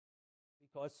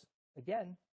 because,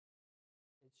 again,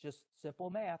 it's just simple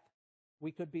math.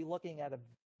 We could be looking at a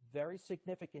very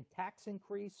significant tax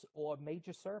increase or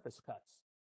major service cuts,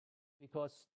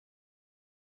 because,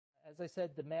 as I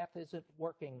said, the math isn't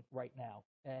working right now.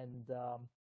 And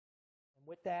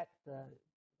with that,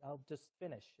 I'll just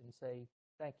finish and say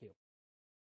thank you.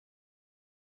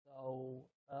 So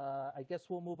I guess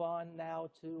we'll move on now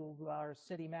to our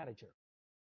city manager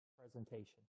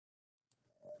presentation.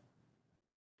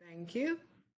 Thank you.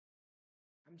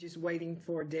 I'm just waiting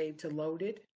for Dave to load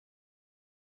it.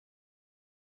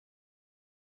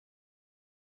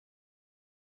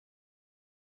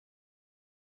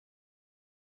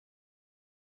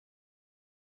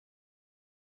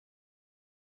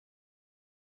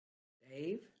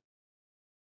 Dave?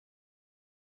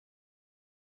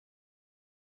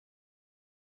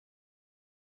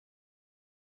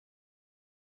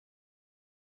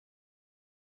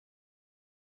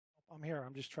 I'm here.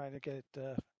 I'm just trying to get it,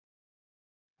 trying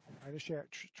to share,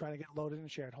 trying to get loaded and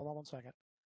shared. Hold on one second.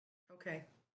 Okay.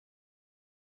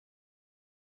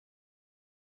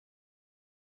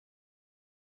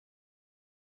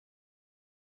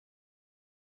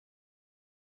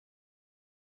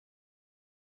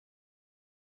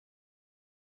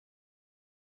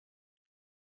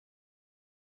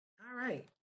 All right.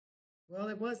 Well,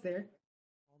 it was there.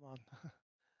 Hold on.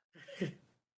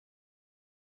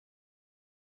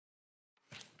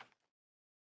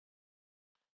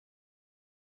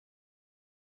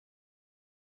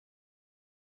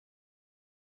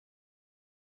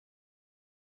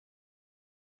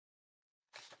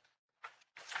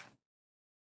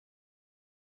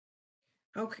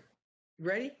 Okay.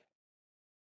 Ready?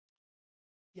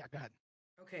 Yeah, go ahead.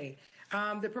 Okay.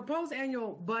 The proposed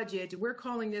annual budget, we're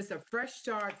calling this a fresh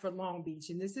start for Long Beach.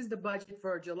 And this is the budget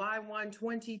for July 1,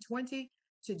 2020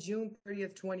 to June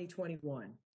 30th,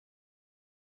 2021.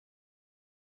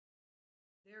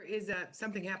 There is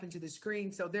something happened to the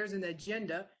screen. So there's an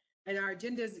agenda. And our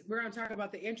agenda is, we're going to talk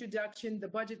about the introduction, the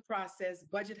budget process,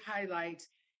 budget highlights,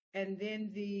 and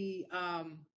then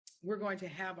we're going to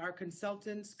have our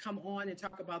consultants come on and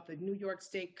talk about the New York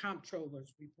State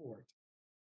Comptroller's report.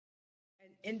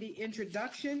 And in the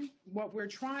introduction, what we're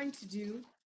trying to do,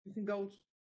 you can go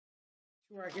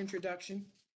to our introduction.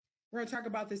 We're going to talk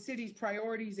about the city's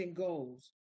priorities and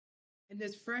goals. In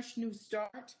this fresh new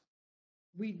start,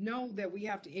 we know that we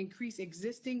have to increase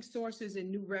existing sources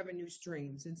and new revenue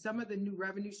streams. And some of the new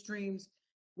revenue streams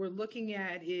we're looking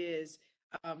at is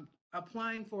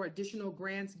applying for additional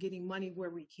grants, getting money where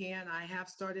we can. I have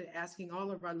started asking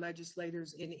all of our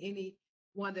legislators in any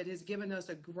one that has given us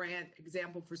a grant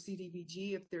example for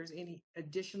CDBG, if there's any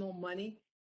additional money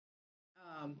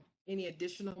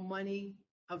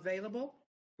available.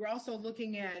 We're also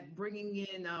looking at bringing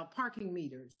in parking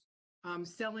meters,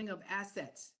 selling of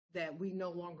assets that we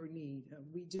no longer need.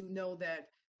 We do know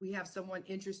that we have someone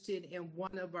interested in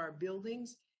one of our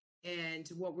buildings, and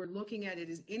what we're looking at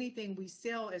is anything we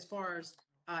sell as far as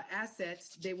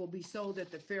assets, they will be sold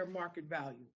at the fair market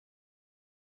value.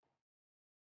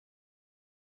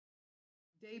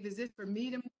 Dave, is it for me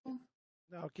to move?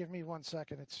 No, give me 1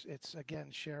 second. It's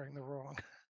again sharing the wrong.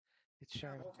 It's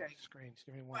sharing the okay. wrong screen.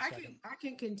 Give me one second. I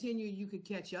can continue. You could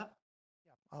catch up.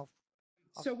 Yeah, I'll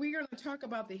So we're going to talk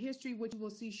about the history, which we'll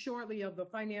see shortly, of the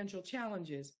financial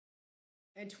challenges.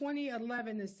 In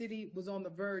 2011, the city was on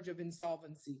the verge of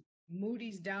insolvency.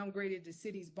 Moody's downgraded the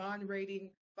city's bond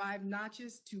rating 5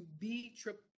 notches to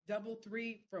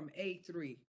B333 from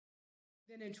A3.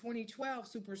 Then in 2012,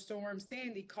 Superstorm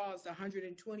Sandy caused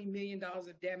 $120 million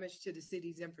of damage to the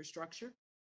city's infrastructure.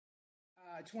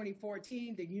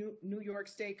 2014, the New York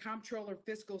State Comptroller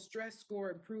fiscal stress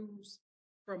score improves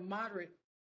from moderate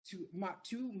to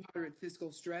moderate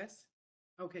fiscal stress.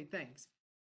 Okay, thanks.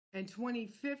 In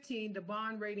 2015, the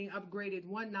bond rating upgraded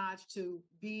 1 notch to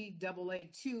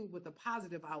Baa2 with a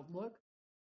positive outlook.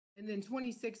 And then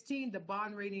 2016, the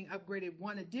bond rating upgraded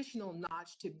 1 additional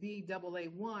notch to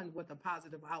Baa1 with a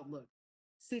positive outlook.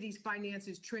 City's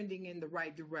finances trending in the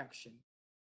right direction.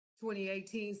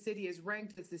 2018, city is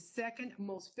ranked as the 2nd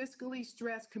most fiscally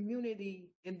stressed community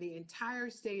in the entire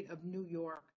state of New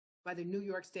York by the New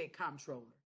York State Comptroller.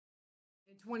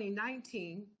 In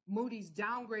 2019, Moody's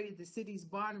downgraded the city's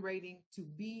bond rating to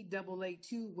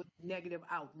Baa2 with a negative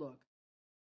outlook.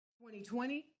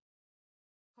 2020,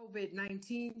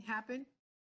 COVID-19 happened.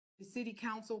 The city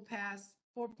council passed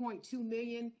 $4.2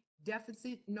 million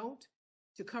deficit note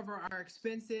to cover our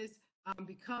expenses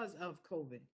because of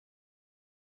COVID.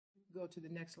 Go to the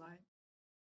next slide.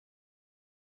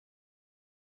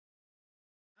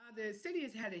 The city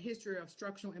has had a history of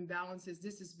structural imbalances.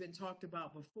 This has been talked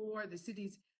about before. The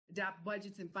city's adopt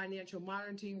budgets and financial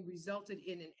monitoring resulted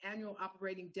in an annual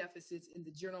operating deficits in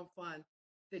the general fund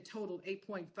that totaled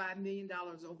 $8.5 million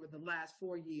over the last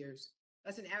 4 years.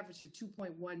 That's an average of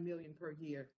 $2.1 million per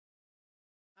year.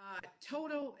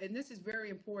 Total, and this is very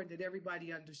important that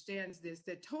everybody understands this,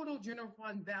 that total general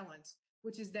fund balance,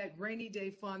 which is that rainy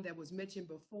day fund that was mentioned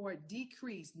before,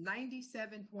 decreased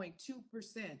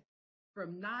 97.2%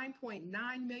 from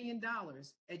 $9.9 million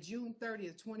at June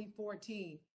 30th,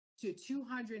 2014 to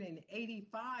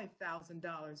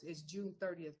 $285,000 as June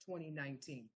 30th,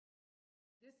 2019.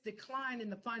 This decline in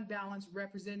the fund balance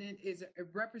represented and is a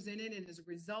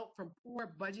result from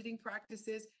poor budgeting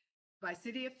practices by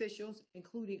city officials,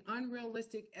 including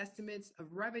unrealistic estimates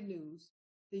of revenues,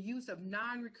 the use of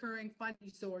non-recurring funding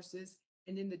sources,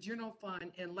 and in the general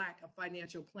fund and lack of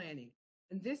financial planning.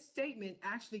 And this statement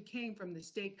actually came from the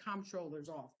state comptroller's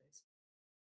office.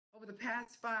 Over the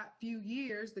past few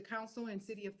years, the council and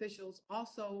city officials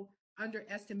also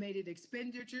underestimated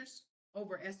expenditures,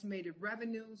 overestimated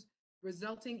revenues,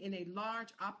 resulting in a large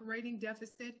operating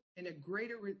deficit and a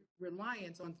greater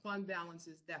reliance on fund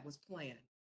balances that was planned.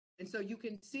 And so you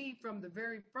can see from the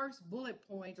very first bullet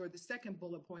point, or the second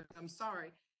bullet point, I'm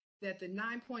sorry, that the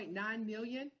 9.9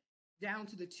 million down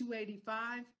to the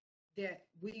 285, that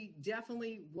we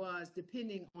definitely was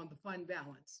depending on the fund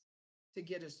balance to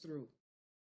get us through.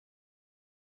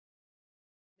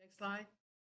 Next slide.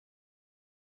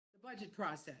 The budget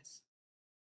process.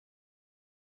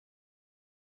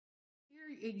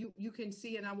 Here you can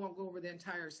see, and I won't go over the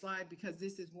entire slide because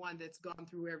this is one that's gone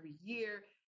through every year.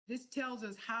 This tells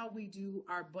us how we do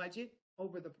our budget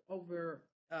over the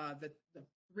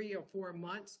 3 or 4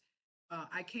 months.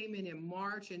 I came in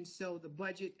March, and so the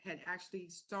budget had actually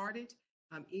started.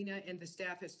 Ina and the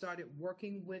staff had started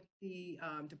working with the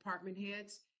department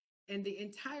heads. And the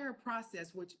entire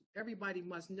process, which everybody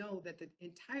must know that the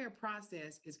entire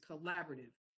process is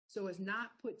collaborative. So it's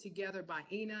not put together by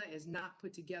Ina, it's not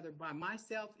put together by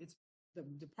myself. It's the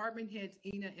department heads,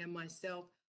 Ina and myself,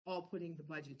 all putting the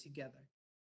budget together.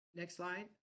 Next slide.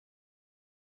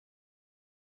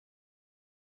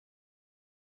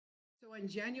 So in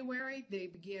January, they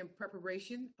began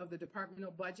preparation of the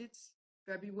departmental budgets.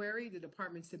 February, the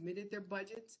department submitted their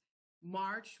budgets.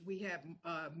 March, we have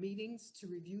meetings to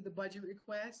review the budget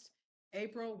request.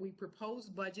 April, we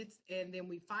proposed budgets and then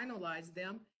we finalized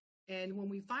them. And when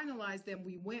we finalized them,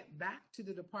 we went back to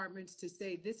the departments to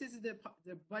say, this is the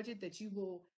budget that you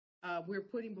will, we're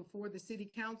putting before the city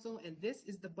council, and this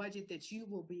is the budget that you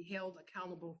will be held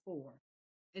accountable for.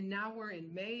 And now we're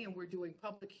in May and we're doing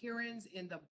public hearings, and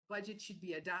the budget should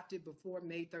be adopted before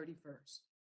May 31st.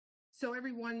 So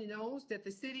everyone knows that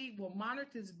the city will monitor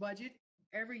this budget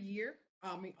every year,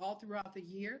 all throughout the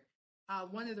year.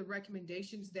 One of the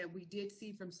recommendations that we did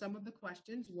see from some of the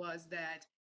questions was that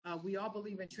we all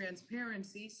believe in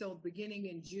transparency. So beginning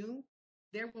in June,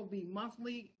 there will be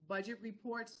monthly budget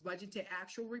reports, budget to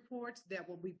actual reports that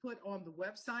will be put on the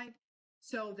website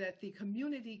so that the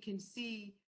community can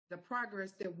see the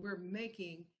progress that we're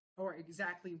making or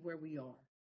exactly where we are.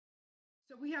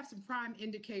 So we have some prime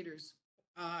indicators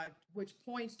which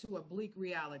points to a bleak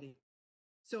reality.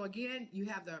 So again, you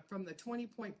have from the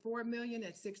 20.4 million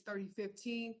at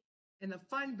 6/30/15 and the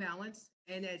fund balance,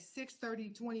 and at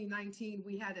 6/30/2019,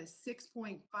 we had a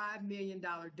 $6.5 million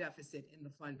deficit in the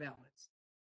fund balance.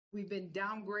 We've been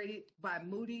downgraded by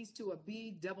Moody's to a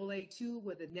Baa2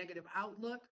 with a negative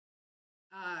outlook.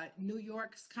 New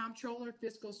York's comptroller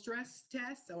fiscal stress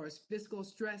test, or fiscal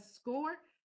stress score,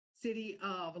 city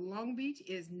of Long Beach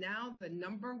is now the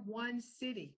 #1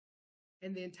 city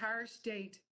in the entire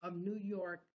state of New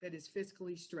York that is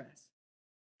fiscally stressed.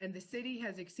 And the city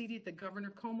has exceeded the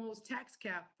Governor Cuomo's tax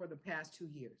cap for the past 2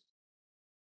 years.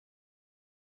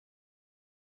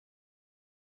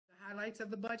 The highlights of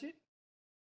the budget.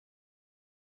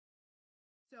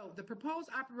 So the proposed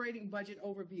operating budget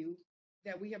overview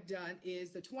that we have done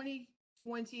is the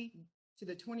 2020 to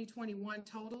the 2021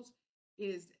 totals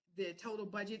is the total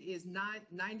budget is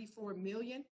 $94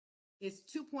 million. It's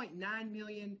 $2.9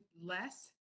 million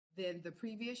less than the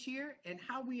previous year. And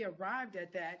how we arrived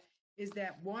at that is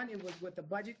that, one, it was with the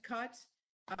budget cuts.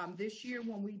 This year,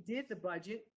 when we did the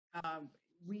budget,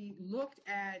 we looked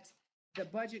at the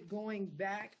budget going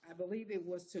back, I believe it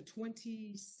was to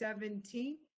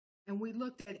 2017, and we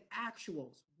looked at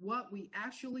actuals, what we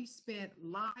actually spent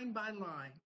line by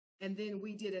line, and then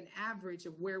we did an average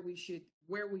of where we should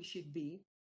be.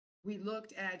 We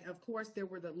looked at, of course, there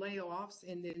were the layoffs,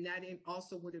 and then that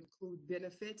also would include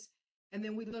benefits. And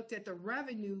then we looked at the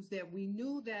revenues that we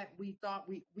knew that we thought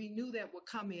we knew that would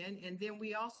come in. And then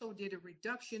we also did a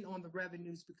reduction on the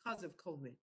revenues because of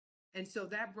COVID. And so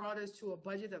that brought us to a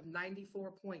budget of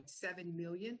 $94.7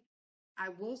 million. I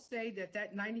will say that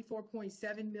that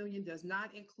 $94.7 million does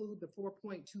not include the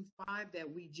 $4.25 that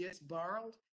we just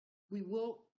borrowed. We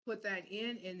will put that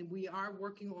in, and we are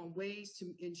working on ways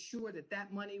to ensure that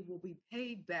that money will be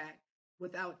paid back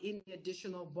without any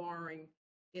additional borrowing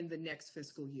in the next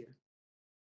fiscal year.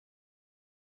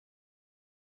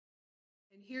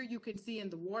 And here you can see in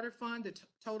the water fund, the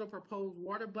total proposed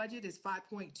water budget is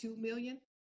 $5.2 million.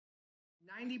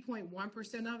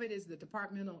 90.1% of it is the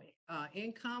departmental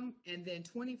income, and then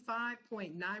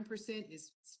 25.9%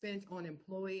 is spent on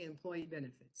employee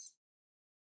benefits.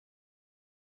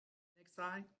 Next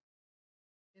slide.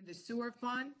 In the sewer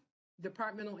fund,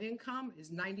 departmental income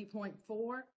is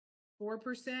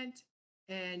 90.4%,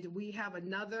 And we have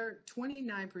another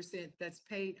 29% that's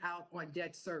paid out on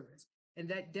debt service. And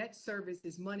that debt service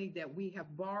is money that we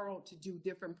have borrowed to do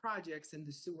different projects in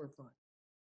the sewer fund.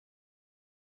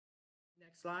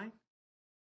 Next slide.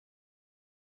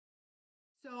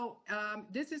 So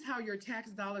this is how your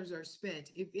tax dollars are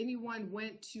spent. If anyone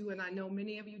went to, and I know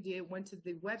many of you did, went to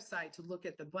the website to look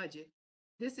at the budget,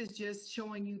 this is just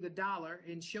showing you the dollar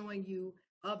and showing you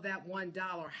of that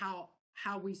 $1,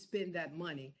 how we spend that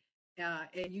money.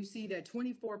 And you see that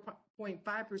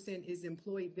 24.5% is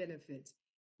employee benefits.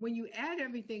 When you add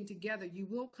everything together, you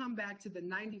will come back to the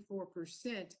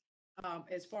 94%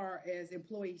 as far as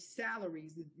employee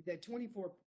salaries. That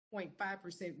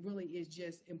 24.5% really is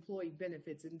just employee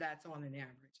benefits, and that's on an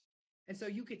average. And so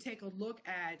you could take a look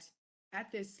at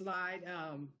this slide.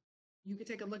 You could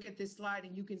take a look at this slide,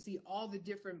 and you can see all the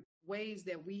different ways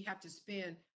that we have to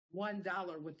spend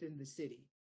 $1 within the city.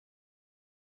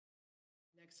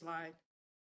 Next slide.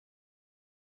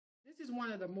 This is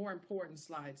one of the more important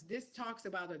slides. This talks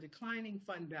about a declining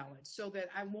fund balance, so that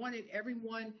I wanted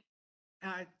everyone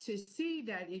to see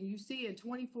that. And you see in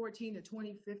 2014 to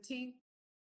 2015,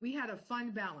 we had a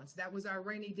fund balance. That was our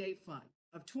rainy day fund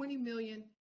of $20 million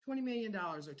or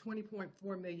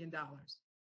 $20.4 million.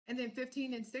 And then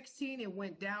 15 and 16, it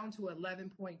went down to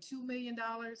 $11.2 million.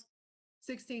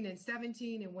 16 and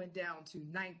 17, it went down to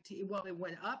 19. Well, it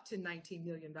went up to $19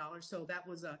 million. So that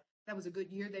was a good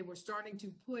year. They were starting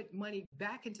to put money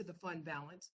back into the fund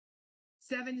balance.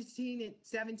 17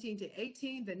 to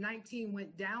 18, the 19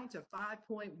 went down to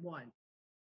 5.1.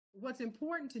 What's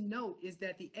important to note is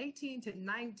that the 18 to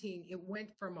 19, it went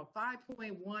from a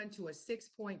 5.1 to a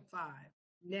 6.5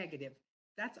 negative.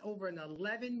 That's over an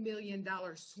 $11 million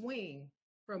swing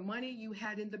from money you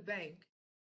had in the bank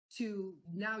to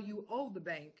now you owe the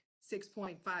bank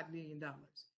 $6.5 million.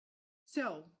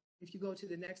 So if you go to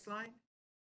the next slide.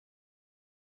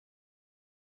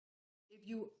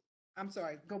 I'm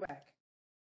sorry, go back.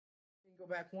 Can you go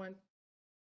back one?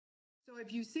 So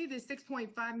if you see this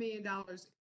 $6.5 million,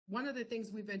 one of the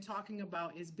things we've been talking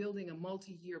about is building a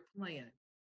multi-year plan.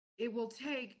 It will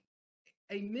take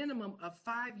a minimum of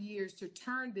 5 years to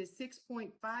turn this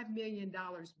 $6.5 million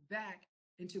back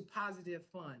into positive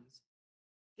funds.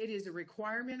 It is a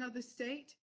requirement of the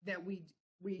state that we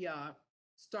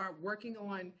start working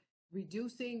on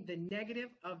reducing the negative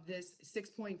of this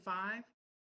 6.5.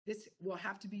 This will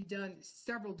have to be done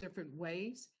several different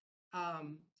ways.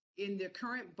 In the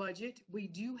current budget, we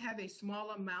do have a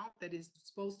small amount that is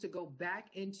supposed to go back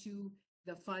into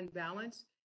the fund balance.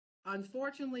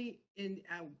 Unfortunately, in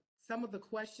some of the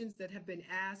questions that have been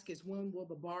asked is, when will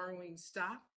the borrowing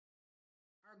stop?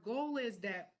 Our goal is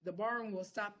that the borrowing will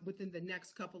stop within the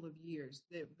next couple of years.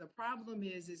 The problem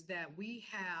is that we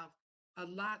have a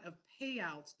lot of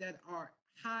payouts that are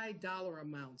high dollar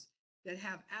amounts that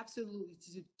have absolutely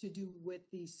to do with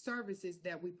the services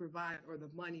that we provide or the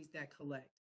monies that collect.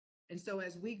 And so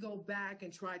as we go back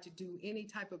and try to do any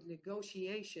type of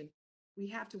negotiation, we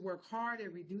have to work hard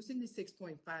at reducing the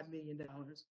 $6.5 million,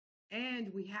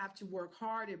 and we have to work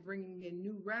hard at bringing in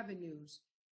new revenues.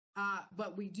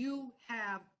 But we do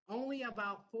have only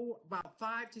about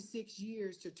 5 to 6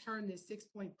 years to turn this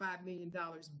 $6.5 million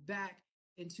back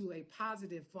into a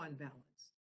positive fund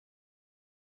balance.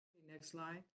 Okay, next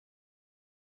slide.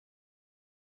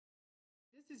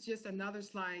 This is just another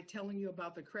slide telling you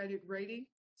about the credit rating.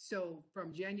 So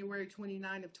from January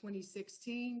 29 of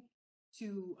 2016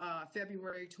 to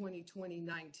February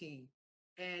 2019.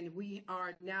 And we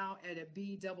are now at a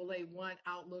Baa1.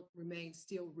 Outlook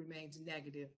still remains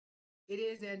negative. It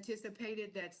is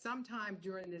anticipated that sometime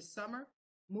during this summer,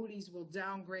 Moody's will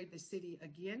downgrade the city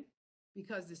again,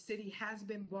 because the city has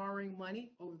been borrowing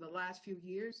money over the last few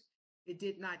years. It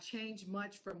did not change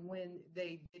much from when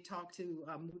they talked to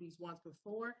Moody's once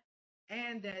before.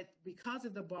 And that because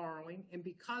of the borrowing and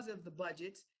because of the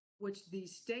budgets, which the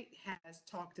state has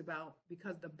talked about,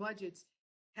 because the budgets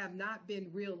have not been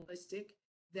realistic,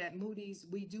 that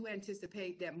we do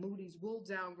anticipate that Moody's will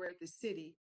downgrade the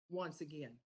city once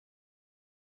again.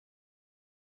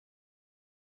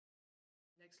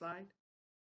 Next slide.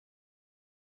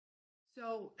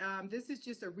 So this is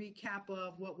just a recap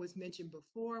of what was mentioned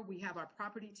before. We have our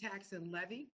property tax and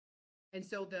levy. And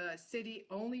so the city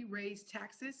only raised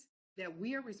taxes that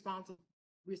we are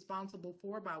responsible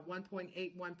for by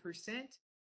 1.81%.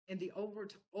 And the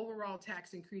overall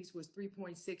tax increase was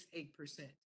 3.68%.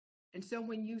 And so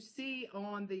when you see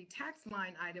on the tax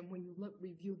line item, when you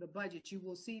review the budget, you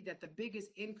will see that the biggest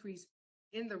increase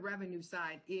in the revenue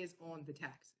side is on the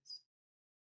taxes.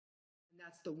 And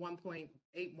that's the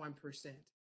 1.81%.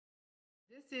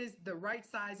 This is the right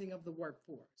sizing of the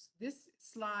workforce. This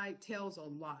slide tells a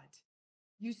lot.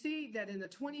 You see that in the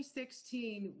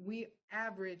 2016, we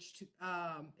averaged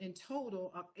in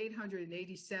total of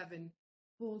 887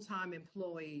 full-time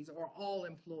employees or all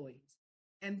employees.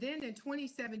 And then in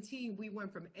 2017, we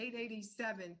went from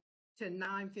 887 to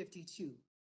 952.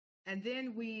 And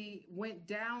then we went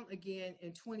down again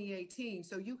in 2018.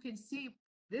 So you can see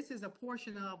this is a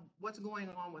portion of what's going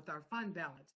on with our fund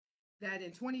balance. That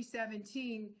in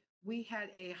 2017, we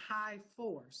had a high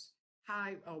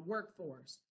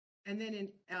workforce. And then in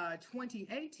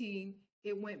 2018,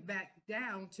 it went back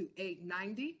down to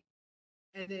 890.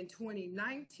 And then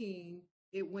 2019,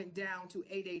 it went down to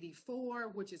 884,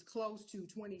 which is close to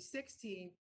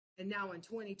 2016. And now in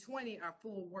 2020, our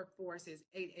full workforce is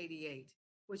 888,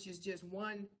 which is just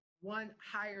one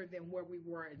higher than where we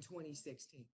were in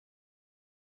 2016.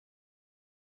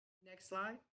 Next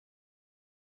slide.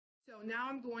 So now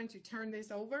I'm going to turn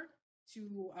this over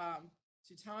to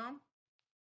Tom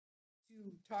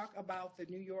to talk about the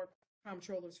New York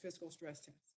Comptroller's fiscal stress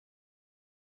test.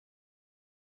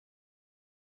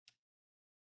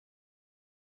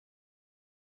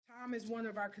 Tom is one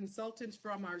of our consultants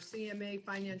from our CMA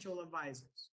Financial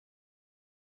Advisors.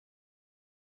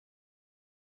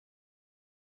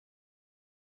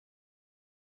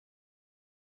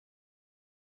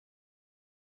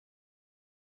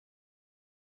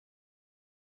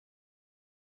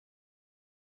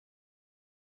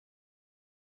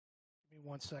 Give me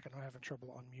 1 second. I'm having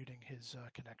trouble unmuting his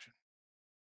connection.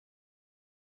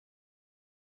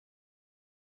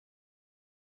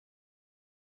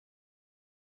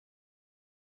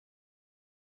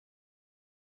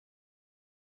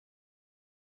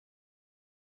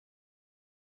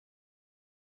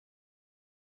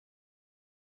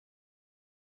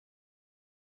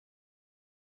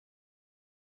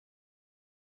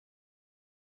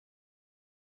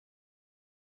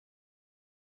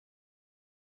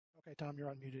 Okay, Tom, you're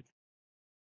unmuted.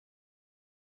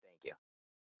 Thank you.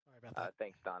 Sorry about that.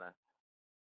 Thanks, Donna.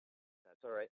 That's all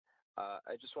right.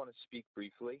 I just want to speak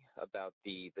briefly about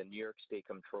the New York State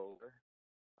Comptroller,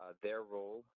 their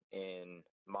role in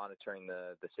monitoring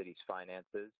the city's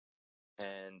finances,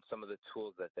 and some of the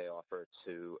tools that they offer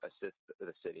to assist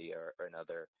the city or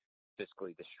other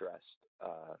fiscally distressed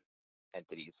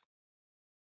entities.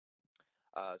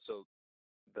 So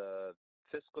the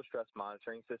Fiscal Stress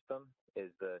Monitoring System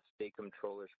is the State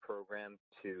Comptroller's program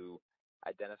to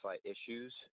identify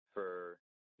issues for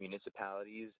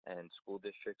municipalities and school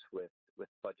districts with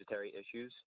budgetary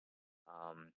issues.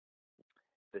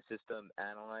 The system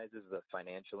analyzes the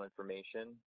financial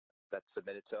information that's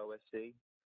submitted to OSC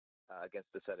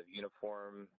against a set of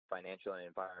uniform financial and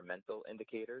environmental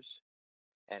indicators.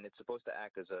 And it's supposed to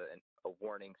act as a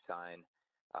warning sign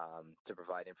to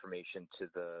provide information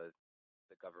to the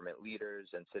government leaders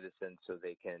and citizens so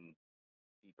they can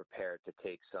be prepared to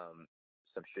take some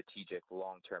strategic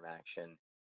long-term action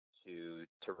to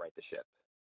right the ship.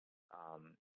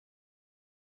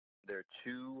 There are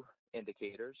two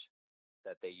indicators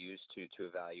that they use to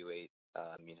evaluate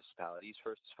municipalities.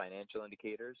 First, financial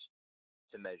indicators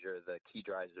to measure the key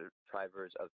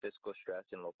drivers of fiscal stress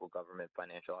in local government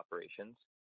financial operations,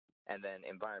 and then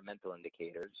environmental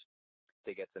indicators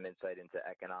to get some insight into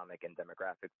economic and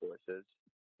demographic forces.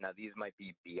 Now, these might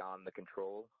be beyond the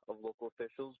control of local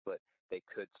officials, but they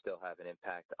could still have an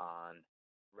impact on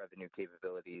revenue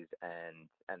capabilities and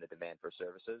the demand for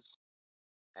services.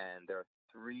 And there are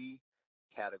three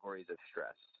categories of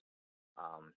stress.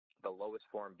 The lowest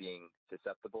form being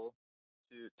susceptible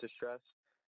to stress,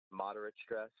 moderate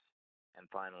stress, and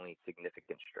finally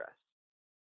significant stress.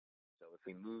 So if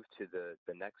we move to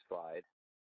the next slide,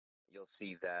 you'll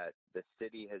see that the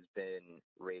city has been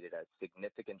rated as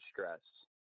significant stress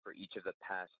for each of the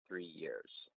past 3 years,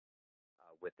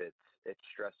 with its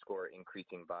stress score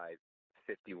increasing by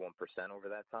 51% over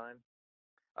that time,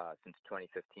 since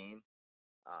 2015.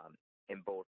 In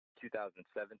both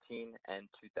 2017 and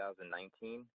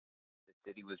 2019, the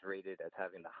city was rated as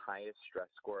having the highest stress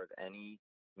score of any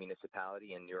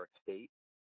municipality in New York State.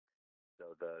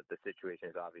 So the situation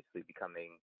is obviously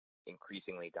becoming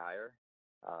increasingly dire,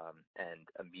 and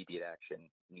immediate action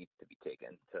needs to be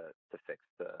taken to fix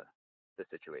the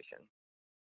situation.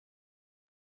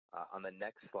 On the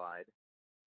next slide,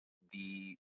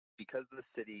 because the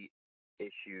city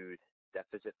issued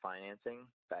deficit financing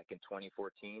back in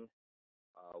 2014,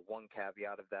 one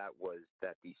caveat of that was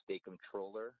that the state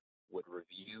comptroller would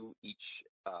review each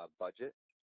budget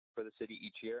for the city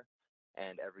each year,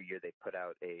 and every year they put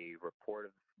out a report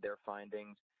of their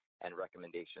findings and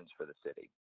recommendations for the city.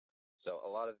 So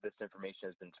a lot of this information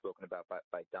has been spoken about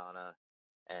by Donna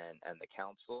and the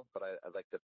council, but I'd like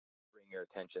to bring your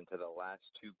attention to the last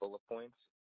two bullet points.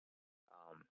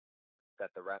 that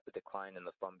the rapid decline in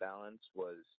the fund balance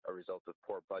was a result of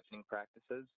poor budgeting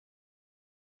practices,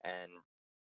 and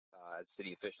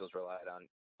city officials relied on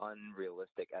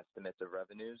unrealistic estimates of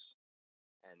revenues,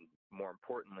 and more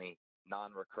importantly,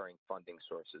 non-recurring funding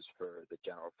sources for the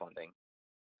general fund, and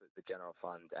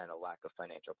a lack of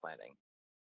financial planning.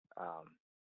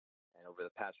 And over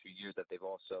the past few years, that they've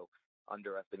also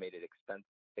underestimated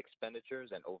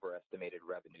expenditures and overestimated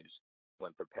revenues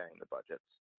when preparing the budgets,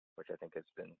 which I think has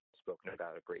been spoken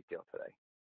about a great deal today.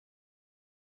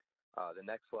 The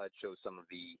next slide shows some of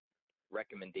the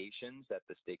recommendations that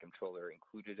the state comptroller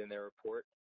included in their report,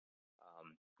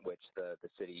 which the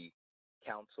city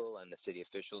council and the city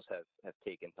officials have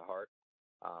taken to heart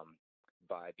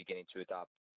by beginning to adopt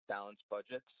balanced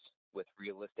budgets with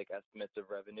realistic estimates of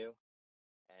revenue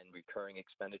and recurring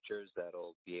expenditures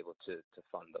that'll be able to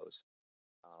fund those.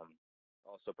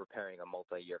 Also preparing a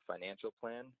multi-year financial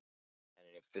plan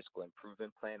and a fiscal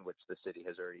improvement plan, which the city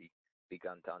has already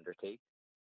begun to undertake.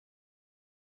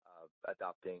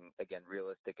 Adopting, again,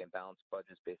 realistic and balanced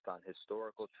budgets based on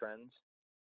historical trends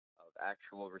of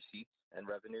actual receipts and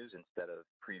revenues instead of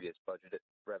previous budgeted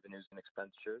revenues and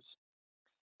expenditures.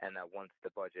 And that once the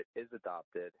budget is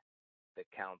adopted, the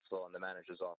council and the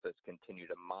manager's office continue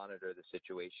to monitor the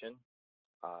situation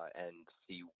and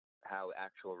see how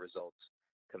actual results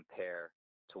compare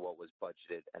to what was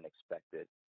budgeted and expected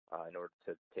in order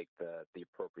to take the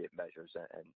appropriate measures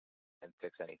and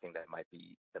fix anything that might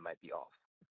be off.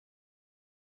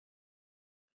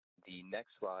 The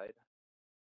next slide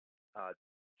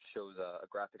shows a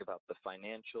graphic about the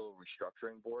Financial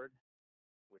Restructuring Board,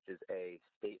 which is a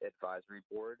state advisory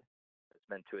board that's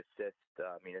meant to assist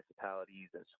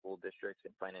municipalities and school districts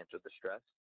in financial distress.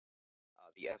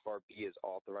 The FRB is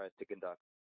authorized to conduct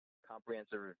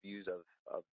comprehensive reviews of,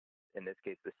 in this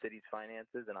case, the city's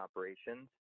finances and operations,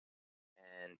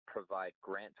 and provide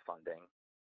grant funding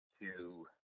to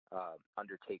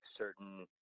undertake certain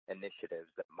initiatives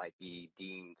that might be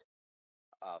deemed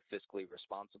fiscally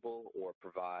responsible or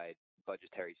provide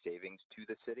budgetary savings to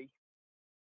the city.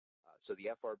 So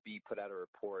the FRB put out a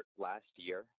report last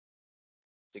year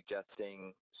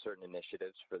suggesting certain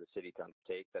initiatives for the city to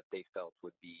undertake that they felt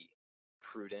would be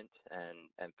prudent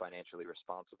and financially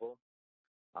responsible,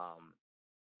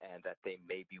 and that they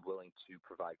may be willing to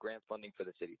provide grant funding for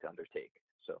the city to undertake.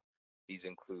 So these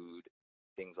include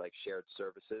things like shared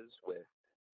services with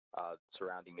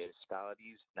surrounding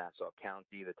municipalities, Nassau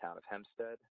County, the town of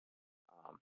Hempstead,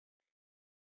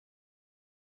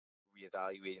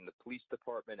 reevaluating the police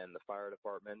department and the fire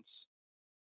departments,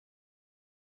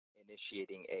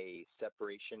 initiating a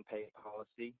separation pay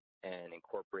policy and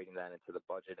incorporating that into the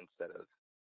budget instead of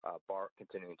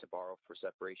continuing to borrow for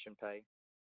separation pay,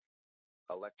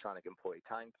 electronic employee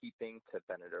timekeeping to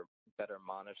better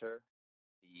monitor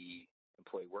the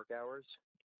employee work hours,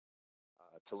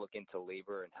 to look into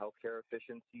labor and healthcare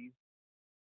efficiencies,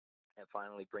 and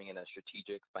finally bring in a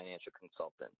strategic financial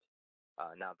consultant.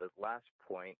 Now, the last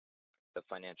point, the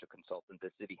financial consultant,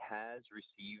 the city has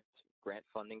received grant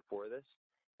funding for this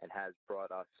and has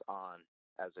brought us on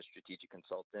as a strategic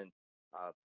consultant,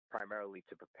 primarily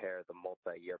to prepare the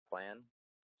multi-year plan.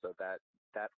 So that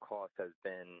cost has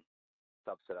been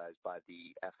subsidized by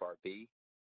the FRB,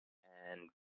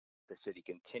 and the city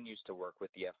continues to work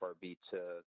with the FRB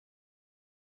to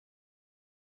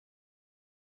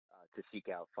seek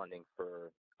out funding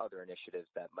for other initiatives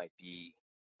that might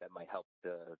help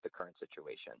the current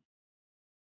situation.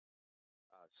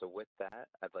 So with that,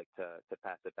 I'd like to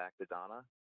pass it back to Donna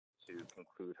to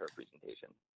conclude her presentation.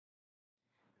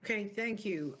 Okay, thank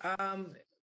you. I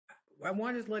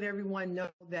wanted to let everyone know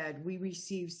that we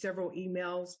received several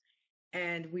emails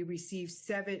and we received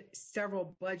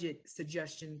several budget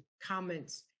suggestion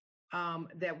comments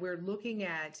that we're looking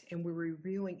at, and we're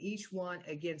reviewing each one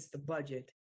against the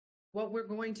budget. What we're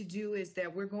going to do is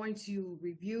that we're going to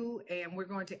review and we're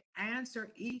going to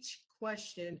answer each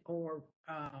question or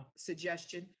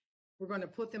suggestion. We're going to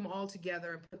put them all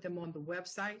together and put them on the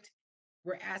website.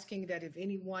 We're asking that if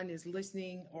anyone is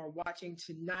listening or watching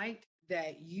tonight,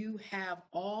 that you have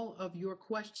all of your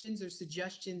questions or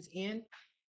suggestions in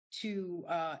to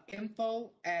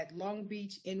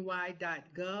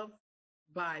info@longbeachny.gov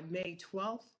by May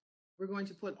 12th. We're going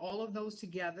to put all of those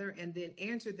together and then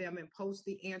answer them and post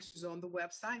the answers on the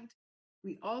website.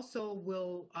 We also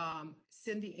will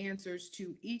send the answers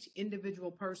to each individual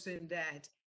person that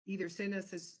either sent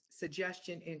us a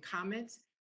suggestion and comments.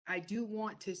 I do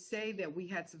want to say that we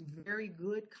had some very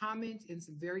good comments and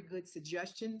some very good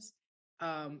suggestions.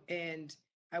 And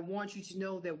I want you to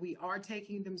know that we are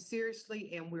taking them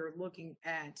seriously, and we're looking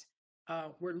at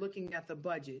the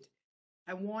budget.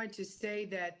 I want to say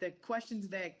that the questions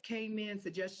that came in,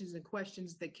 suggestions and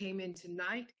questions that came in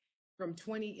tonight from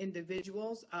 20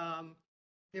 individuals,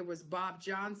 there was Bob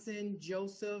Johnson,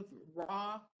 Joseph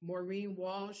Raw, Maureen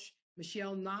Walsh,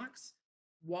 Michelle Knox,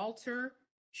 Walter,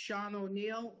 Sean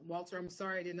O'Neill. Walter, I'm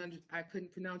sorry, I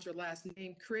couldn't pronounce your last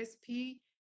name. Chris P,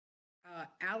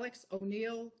 Alex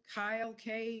O'Neill, Kyle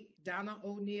K, Donna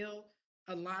O'Neill,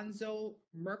 Alonzo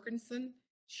Merkinson,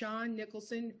 Sean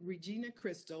Nicholson, Regina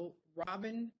Crystal,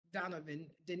 Robin Donovan,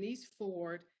 Denise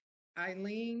Ford,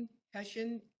 Eileen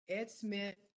Hessian, Ed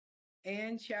Smith,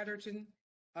 Ann Chatterton,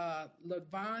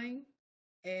 Levine,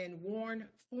 and Warren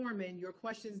Foreman. Your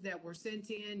questions that were sent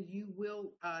in, you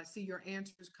will see your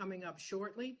answers coming up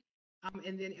shortly.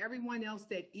 And then everyone else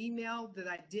that emailed that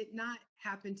I did not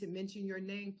happen to mention your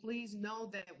name, please know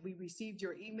that we received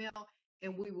your email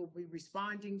and we will be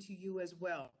responding to you as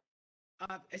well.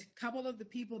 A couple of the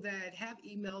people that have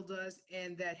emailed us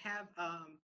and that have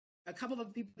a couple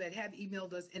of people that have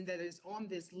emailed us and that is on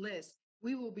this list,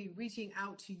 we will be reaching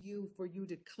out to you for you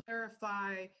to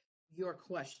clarify your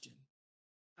question.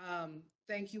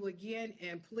 Thank you again,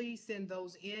 and please send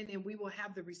those in, and we will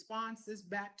have the responses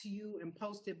back to you and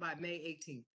posted by May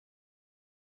 18th.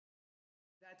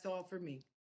 That's all for me.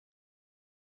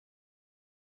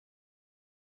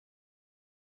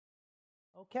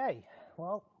 Okay,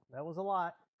 well, that was a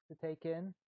lot to take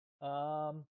in.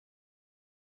 And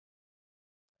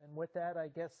with that, I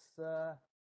guess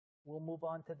we'll move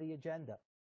on to the agenda.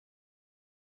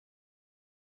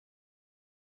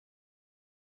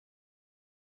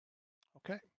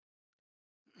 Okay.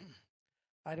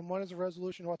 Item 1 is a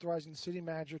resolution authorizing the city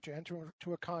manager to enter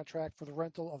into a contract for the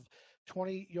rental of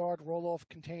 20-yard roll-off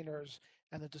containers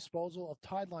and the disposal of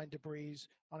Tideline debris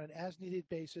on an as-needed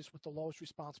basis with the lowest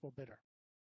responsible bidder.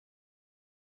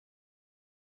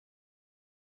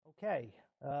 Okay,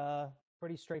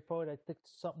 pretty straightforward. I think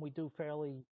something we do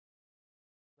fairly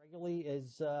regularly.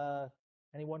 Is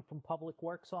anyone from Public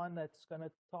Works on that's going to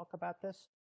talk about this?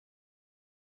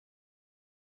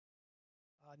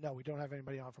 No, we don't have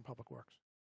anybody on from Public Works.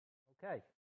 Okay.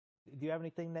 Do you have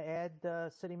anything to add,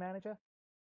 City Manager?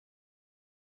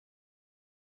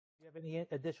 Do you have any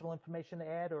additional information to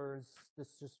add, or is this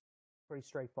just pretty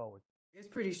straightforward? It's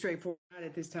pretty straightforward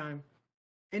at this time.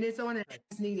 And it's on an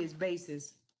as-needed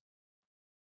basis.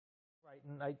 Right,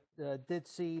 and I did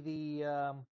see the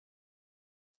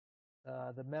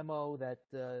memo that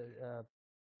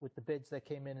with the bids that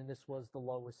came in, and this was the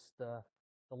lowest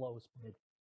bid.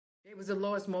 It was the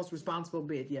lowest, most responsible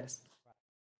bid, yes. Right.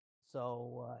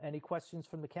 So, any questions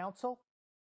from the council?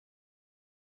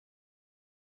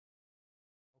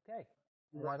 Okay.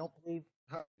 Well, I don't believe.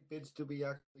 How many bids do we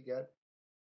actually get?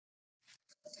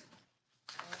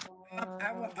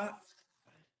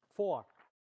 Four.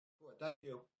 Good, thank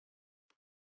you.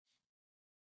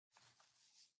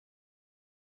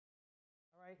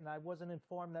 All right, and I wasn't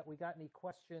informed that we got any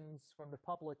questions from the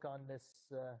public on this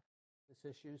this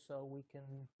issue, so we can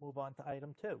move on to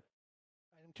item 2. Item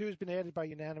 2 has been added by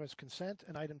unanimous consent,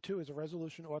 and item 2 is a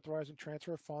resolution authorizing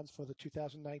transfer of funds for the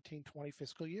 2019-20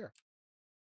 fiscal year.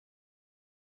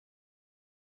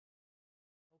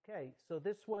 Okay, so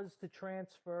this was to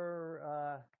transfer,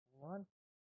 hold on,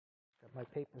 got my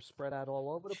paper spread out all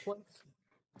over the place.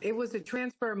 It was to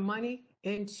transfer money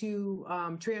into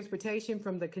transportation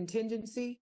from the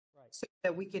contingency, Right. so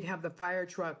that we could have the fire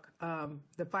truck,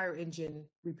 the fire engine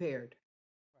repaired.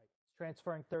 Right, it's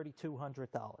transferring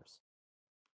 $3,200.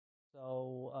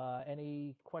 So,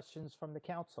 any questions from the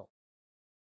council?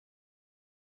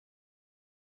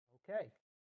 Okay,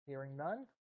 hearing none,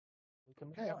 we can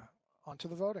move Okay, on. on to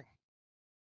the voting.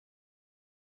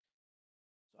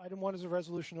 So item 1 is a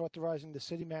resolution authorizing the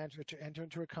city manager to enter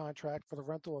into a contract for the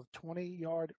rental of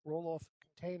 20-yard roll-off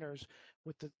containers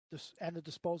with the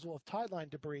disposal of Tideline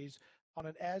debris on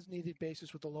an as-needed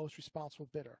basis with the lowest responsible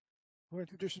bidder. Who will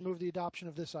introduce and move the adoption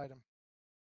of this item?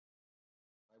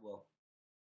 I will.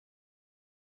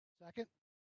 Second?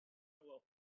 I will.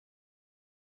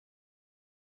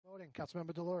 Voting,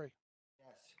 Councilmember Delory.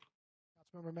 Yes.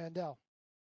 Councilmember Mandel.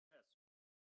 Yes.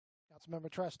 Councilmember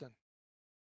Treston.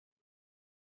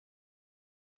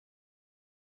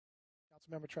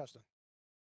 Councilmember Treston.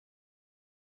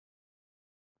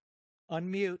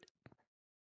 Unmute.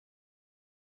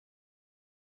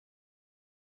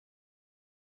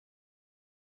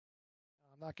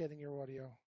 I'm not getting your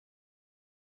audio.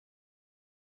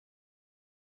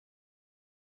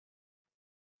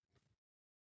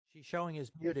 She's showing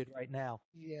is muted right now.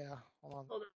 Yeah, hold on.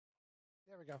 Hold on.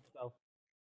 There we go. So,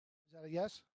 Is that a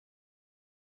yes?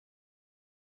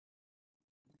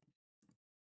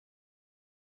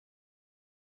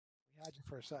 We had you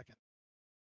for a second.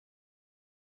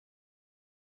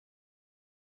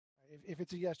 If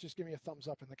it's a yes, just give me a thumbs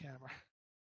up in the camera.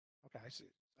 Okay,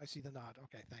 I see the nod.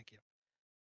 Okay, thank you.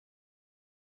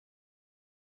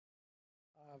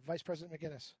 Vice President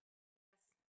McGinnis.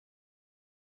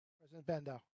 President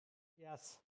Bendo.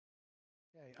 Yes.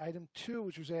 Okay, item 2,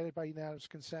 which was added by unanimous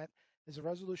consent, is a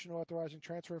resolution authorizing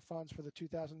transfer of funds for the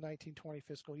 2019-20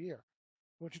 fiscal year.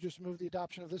 Won't you just move the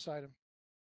adoption of this item?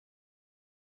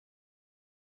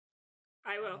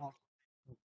 I will.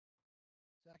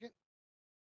 Second?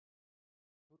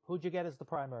 Who'd you get as the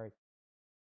primary?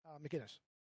 McGinnis.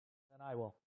 Then I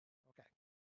will. Okay.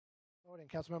 Voting,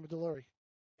 Councilmember Delury.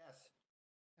 Yes.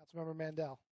 Councilmember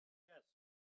Mandel. Yes.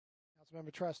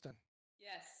 Councilmember Treston.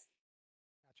 Yes.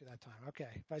 Got you that time.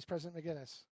 Okay. Vice President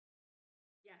McGinnis.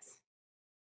 Yes.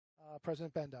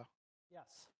 President Bendo.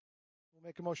 Yes. We'll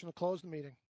make a motion to close the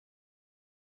meeting.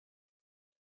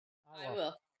 I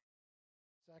will.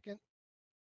 Second?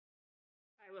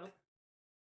 I will.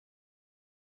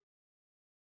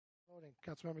 Voting,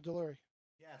 Councilmember Delury.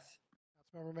 Yes.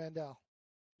 Councilmember Mandel.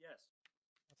 Yes.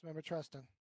 Councilmember Treston.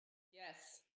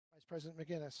 Yes. Vice President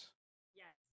McGinnis.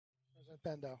 Yes. President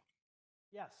Bendo.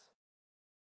 Yes.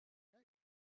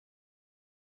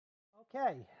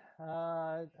 Okay.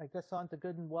 I guess on to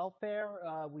good and welfare.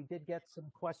 We did get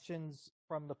some questions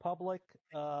from the public.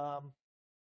 Let's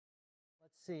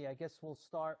see. I guess we'll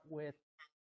start with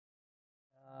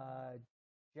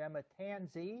Gemma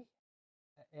Tanzi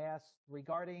asked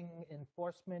regarding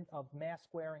enforcement of mask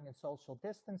wearing and social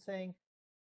distancing.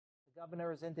 The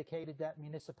governor has indicated that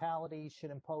municipalities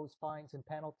should impose fines and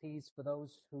penalties for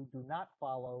those who do not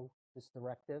follow this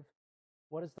directive.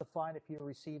 What is the fine if you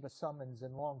receive a summons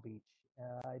in Long Beach?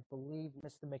 I believe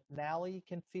Mr. McNally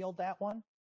can field that one.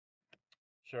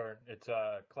 Sure. It's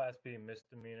a Class B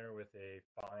misdemeanor with a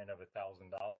fine of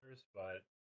 $1,000, but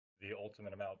the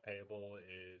ultimate amount payable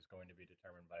is going to be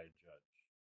determined by a judge.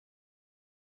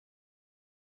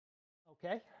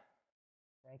 Okay.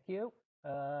 Thank you.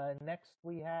 Next,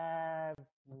 we have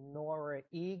Nora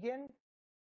Egan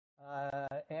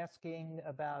asking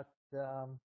about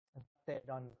that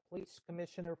on the police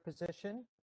commissioner position.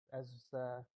 As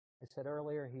I said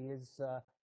earlier, he is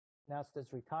announced his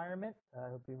retirement.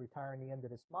 He'll be retiring the end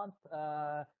of this month.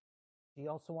 He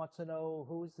also wants to know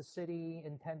who is the city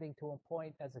intending to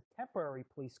appoint as a temporary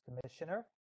police commissioner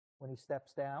when he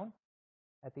steps down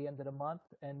at the end of the month,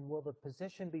 and will the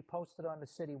position be posted on the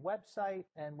city website,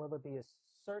 and will there be a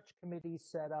search committee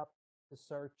set up to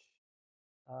search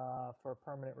for a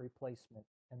permanent replacement,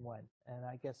 and when? And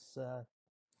I guess,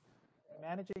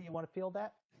 manager, you want to field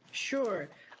that? Sure.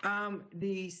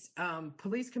 The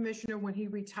police commissioner, when he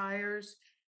retires,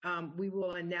 we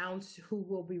will announce who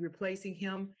will be replacing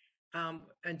him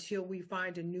until we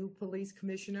find a new police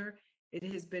commissioner. It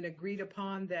has been agreed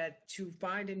upon that to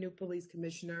find a new police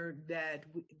commissioner, that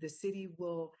the city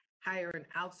will hire an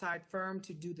outside firm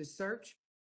to do the search.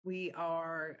 We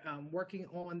are working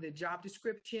on the job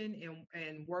description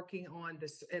and working on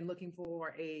this and looking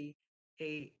for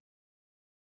oh,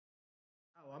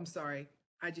 I'm sorry.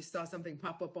 I just saw something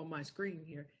pop up on my screen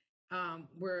here.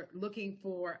 We're looking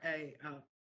for a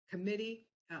committee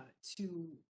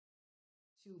to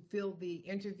fill the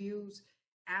interviews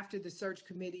after the search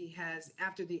committee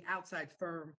after the outside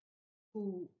firm,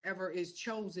 whoever is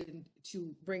chosen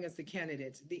to bring us the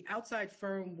candidates. The outside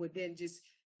firm would then just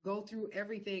go through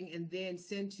everything and then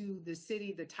send to the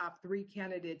city the top 3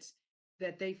 candidates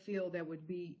that they feel that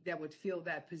would fill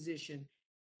that position.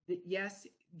 Yes,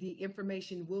 the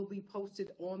information will be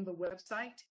posted on the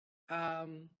website,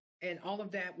 and all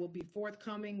of that will be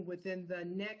forthcoming within the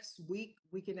next week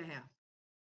and a half.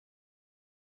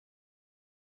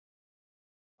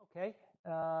 Okay,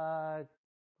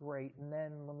 great. And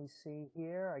then let me see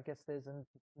here. I guess there's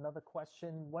another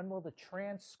question. When will the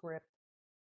transcript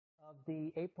of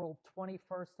the April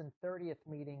 21st and 30th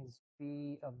meetings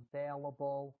be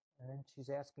available? And she's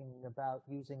asking about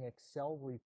using Excel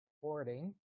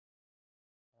reporting.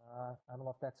 I don't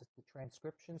know if that's the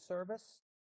transcription service.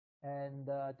 And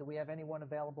do we have anyone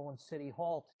available in City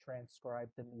Hall to transcribe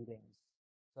the meetings?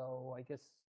 So I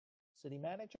guess city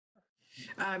manager?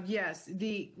 Yes,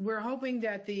 we're hoping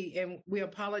that and we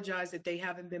apologize that they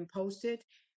haven't been posted.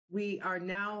 We are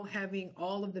now having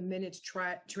all of the minutes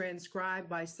transcribed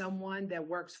by someone that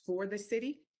works for the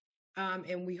city.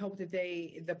 And we hope that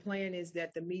the plan is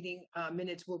that the meeting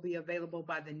minutes will be available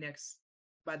by the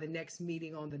next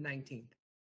meeting on the 19th.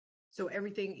 So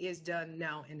everything is done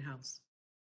now in-house.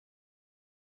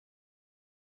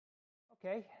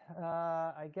 Okay,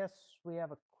 I guess we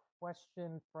have a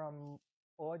question from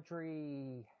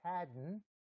Audrey Haddon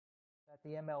at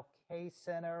the MLK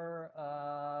Center.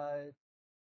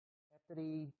 After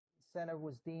the Center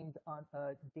was deemed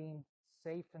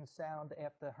safe and sound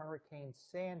after Hurricane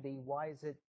Sandy. Why has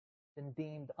it been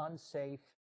deemed unsafe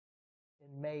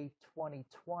in May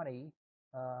 2020?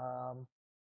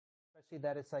 Especially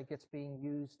that it's like it's being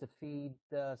used to feed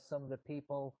some of the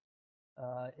people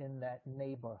in that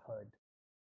neighborhood.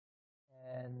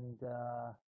 And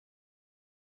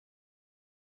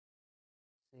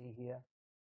see here.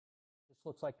 This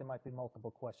looks like there might be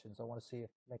multiple questions. I want to see if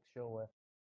make sure.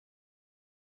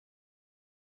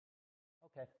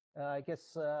 Okay. I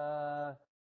guess our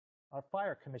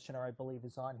fire commissioner, I believe,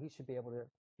 is on. He should be able to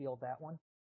field that one.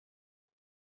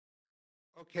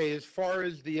 Okay, as far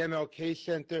as the MLK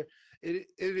Center, it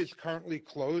is currently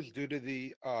closed due to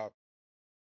the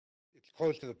it's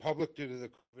closed to the public due to the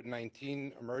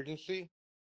COVID-19 emergency.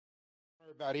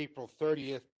 About April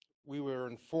 30th, we were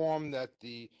informed that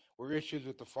there were issues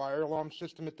with the fire alarm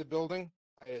system at the building.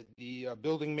 The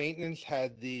building maintenance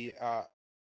had the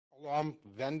alarm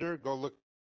vendor go look.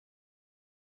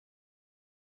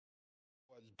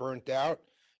 Was burnt out,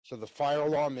 so the fire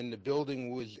alarm in the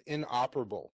building was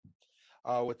inoperable.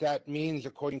 What that means,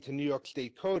 according to New York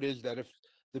State Code, is that if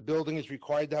the building is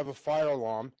required to have a fire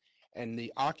alarm and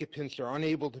the occupants are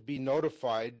unable to be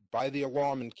notified by the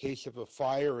alarm in case of a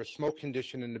fire or smoke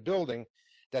condition in the building,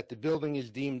 that the building is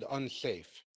deemed unsafe.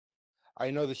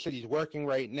 I know the city's working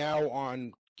right now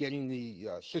on getting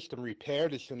the system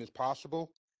repaired as soon as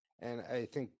possible, and I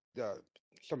think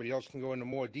somebody else can go into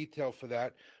more detail for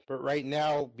that. But right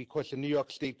now, because the New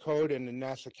York State Code and the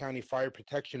Nassau County Fire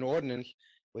Protection Ordinance,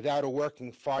 without a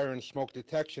working fire and smoke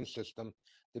detection system,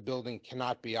 the building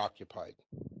cannot be occupied.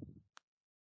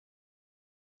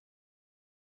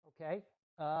 Okay.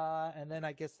 And then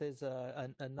I guess there's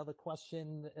another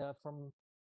question from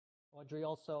Audrey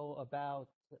also about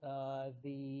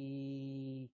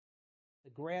the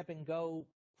grab and go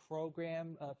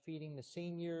program feeding the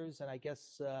seniors, and I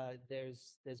guess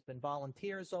there's been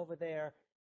volunteers over there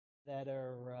that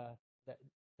are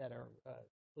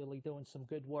clearly doing some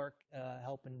good work,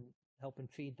 helping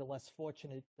feed the less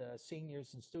fortunate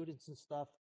seniors and students and stuff.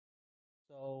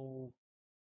 So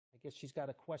I guess she's got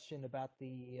a question about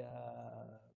the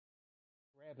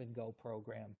grab and go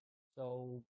program.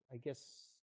 So I guess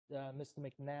Mr.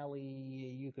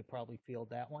 McNally, you could probably field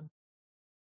that one.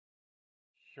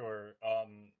 Sure.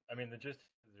 I mean, there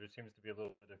seems to be a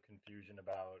little bit of confusion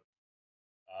about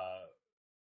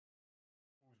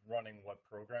who's running what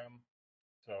program.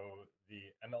 So the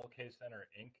MLK Center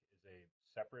Inc. is a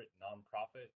separate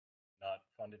nonprofit, not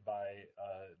funded by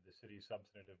the city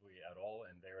substantively at all,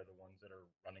 and they are the ones that are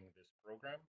running this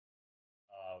program.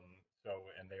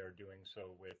 And they are doing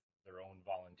so with their own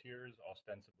volunteers,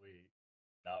 ostensibly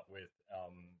not with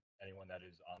anyone that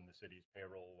is on the city's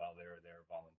payroll while they're there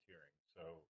volunteering.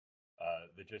 So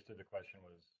the gist of the question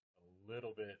was a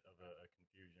little bit of a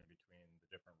confusion between the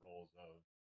different roles of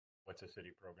what's a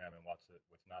city program and what's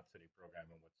not city program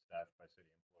and what's staffed by city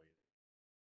employees.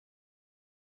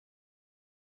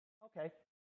 Okay.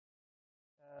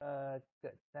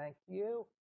 Good. Thank you.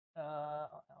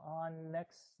 On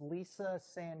next, Lisa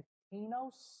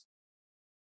Santinos.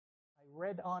 I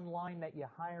read online that you're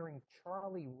hiring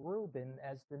Charlie Rubin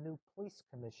as the new police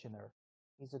commissioner.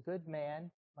 He's a good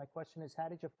man. My question is, how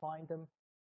did you find him,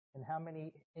 and how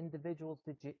many individuals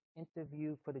did you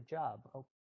interview for the job? Oh,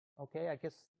 okay, I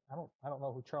guess I don't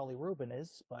know who Charlie Rubin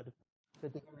is, but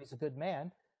good to hear he's a good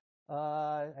man.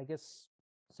 I guess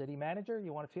city manager,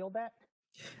 you want to field that?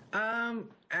 I'm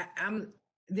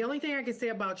the only thing I can say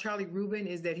about Charlie Rubin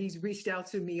is that he's reached out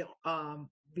to me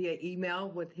via email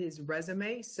with his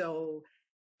resume. So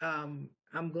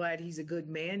I'm glad he's a good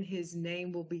man. His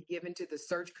name will be given to the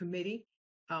search committee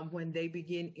when they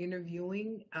begin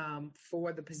interviewing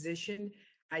for the position.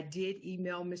 I did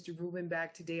email Mr. Rubin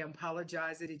back today. I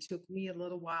apologize that it took me a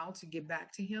little while to get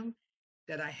back to him,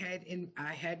 that I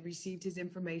had received his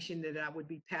information, that I would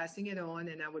be passing it on,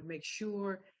 and I would make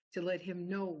sure to let him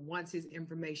know once his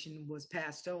information was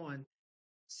passed on.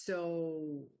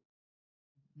 So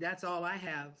that's all I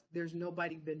have. There's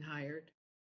nobody been hired.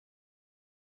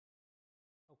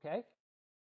 Okay.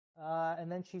 And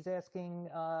then she's asking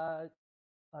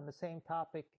on the same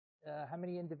topic, how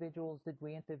many individuals did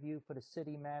we interview for the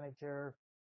city manager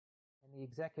and the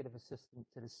executive assistant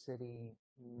to the city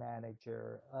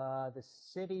manager? The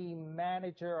city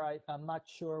manager, I'm not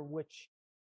sure which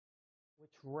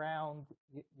round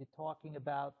you're talking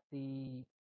about. The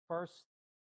first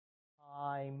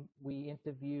time we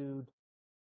interviewed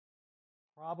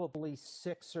probably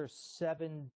 6 or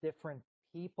 7 different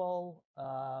people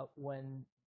when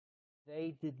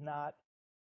they did not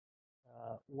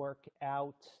work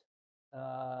out.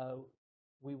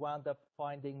 we wound up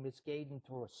finding Miss Gaden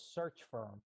through a search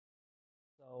firm.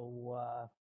 So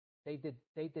they did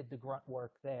the grunt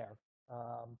work there.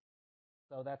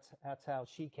 So that's how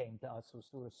she came to us, was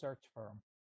through a search firm.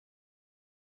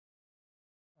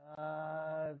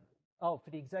 For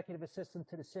the executive assistant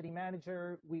to the city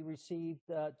manager, we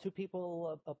received 2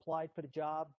 people applied for the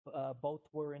job. Both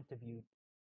were interviewed.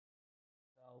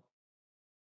 So,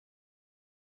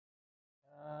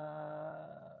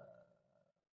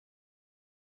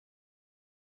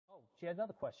 she had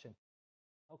another question.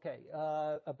 Okay,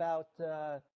 about.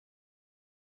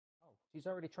 She's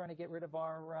already trying to get rid of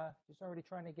she's already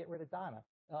trying to get rid of Donna.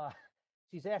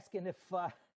 She's asking if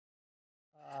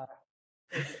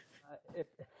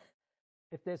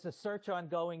there's a search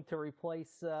ongoing to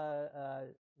replace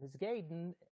Ms.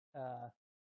 Gaden.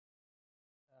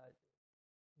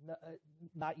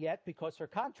 Not yet, because her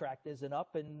contract isn't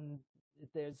up, and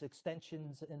there's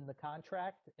extensions in the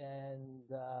contract, and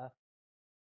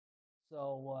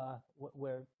so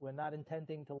we're not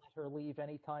intending to let her leave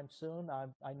anytime soon.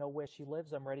 I know where she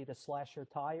lives. I'm ready to slash her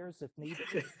tires if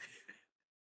needed.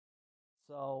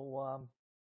 So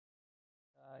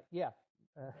yeah,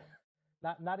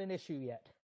 not an issue yet.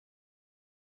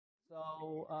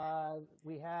 So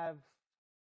we have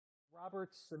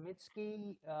Robert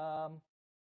Samitsky, our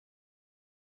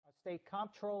state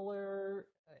comptroller,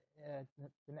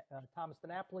 Thomas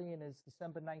DiNapoli, in his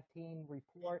December 19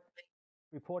 report,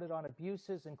 reported on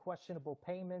abuses and questionable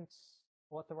payments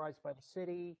authorized by the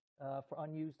city for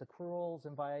unused accruals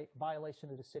in violation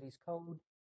of the city's code,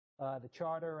 the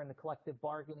charter, and the collective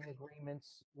bargaining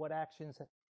agreements. What actions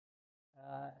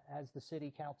has the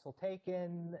city council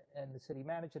taken and the city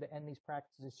manager to end these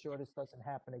practices, sure this doesn't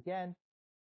happen again?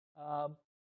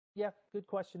 Yeah, good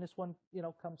question. This one,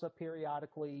 comes up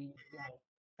periodically.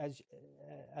 As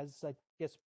I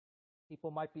guess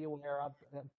people might be aware of,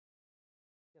 I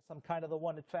guess I'm kind of the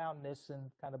one that found this and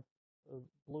kind of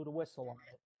blew the whistle on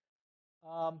it.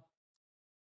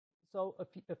 So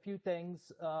a few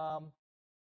things.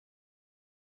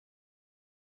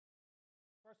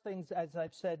 First things, as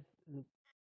I've said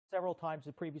several times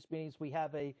in previous meetings, we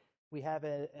have an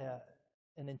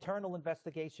internal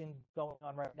investigation going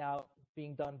on right now,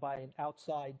 being done by an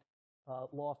outside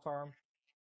law firm.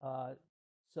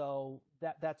 So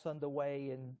that's underway,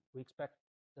 and we expect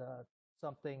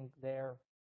something there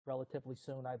relatively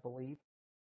soon, I believe.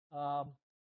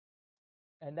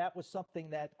 And that was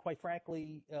something that, quite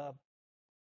frankly, you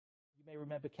may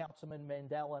remember Councilman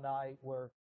Mandel and I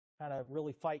were kind of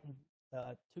really fighting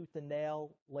tooth and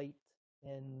nail late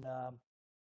in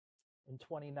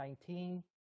 2019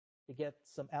 to get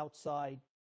some outside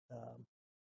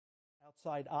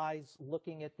eyes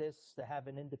looking at this, to have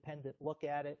an independent look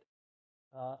at it.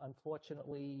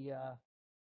 Unfortunately,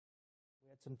 we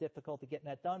had some difficulty getting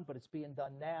that done, but it's being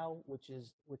done now, which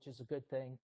is a good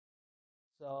thing.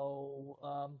 So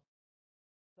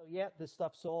yeah, this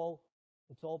stuff's all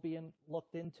being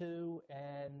looked into,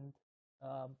 and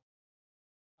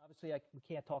obviously we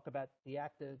can't talk about the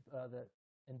active the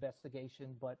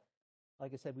investigation, but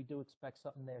like I said, we do expect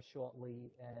something there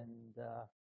shortly, and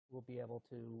we'll be able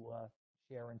to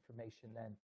share information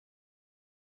then.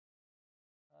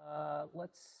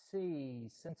 Let's see.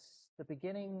 Since the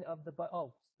beginning of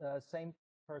the same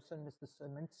person, Mr.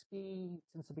 Saminsky.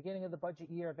 Since the beginning of the budget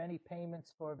year, have any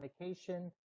payments for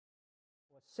vacation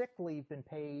or sick leave been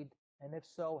paid? And if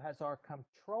so, has our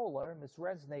comptroller, Ms.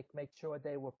 Resnick, make sure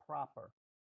they were proper?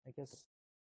 I guess,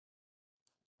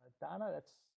 Donna,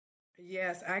 that's...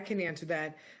 Yes, I can answer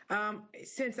that.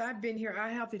 Since I've been here, I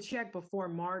have to check before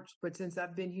March, but since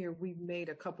I've been here, we've made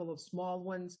a couple of small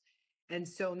ones. And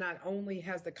so not only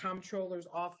has the comptroller's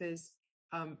office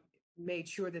made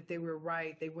sure that they were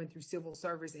right, they went through civil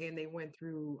service and they went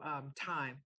through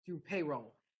through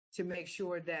payroll, to make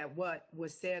sure that what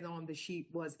was said on the sheet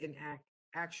was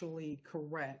actually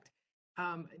correct.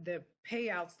 The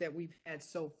payouts that we've had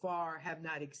so far have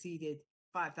not exceeded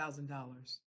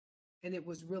 $5,000. And it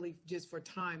was really just for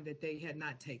time that they had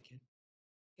not taken.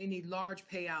 Any large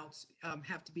payouts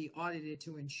have to be audited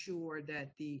to ensure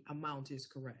that the amount is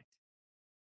correct.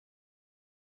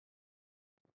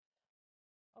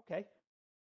 Okay.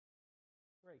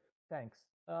 Great, thanks.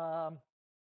 I'm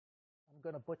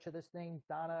going to butcher this name,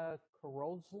 Donna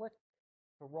Karolzuk.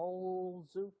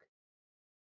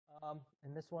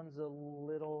 And this one's a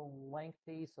little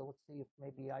lengthy, so let's see if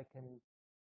maybe I can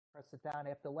press it down.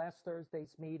 After last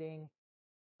Thursday's meeting,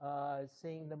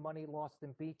 seeing the money lost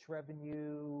in beach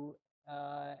revenue,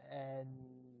 and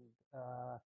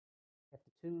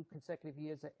after 2 consecutive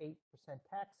years of 8%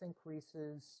 tax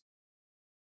increases,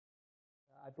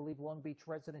 I believe Long Beach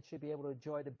residents should be able to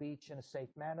enjoy the beach in a safe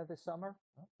manner this summer.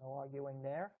 No arguing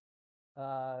there.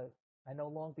 I know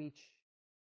Long Beach,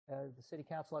 the city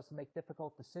council has to make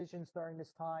difficult decisions during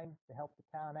this time to help the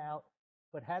town out,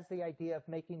 but has the idea of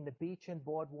making the beach and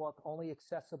boardwalk only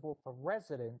accessible for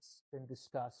residents been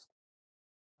discussed,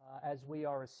 as we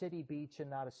are a city beach and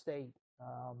not a state.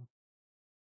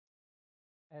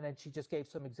 And then she just gave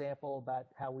some example about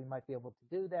how we might be able to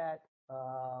do that.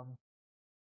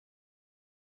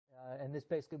 And this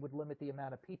basically would limit the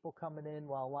amount of people coming in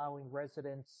while allowing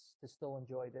residents to still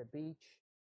enjoy their beach.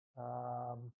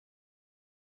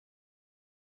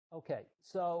 Okay,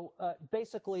 so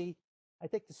basically, I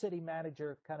think the city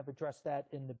manager kind of addressed that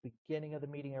in the beginning of the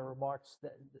meeting in remarks.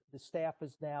 That the staff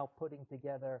is now putting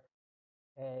together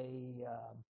a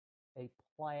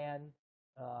plan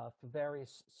for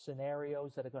various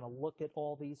scenarios that are going to look at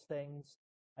all these things.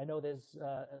 I know there's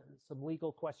some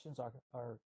legal questions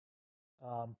our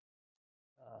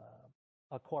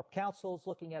corp counsel is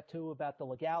looking at too about the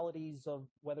legalities of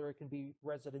whether it can be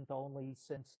resident only,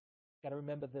 since got to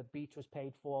remember the beach was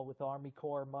paid for with Army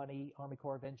Corps money, Army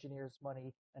Corps of Engineers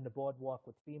money, and the boardwalk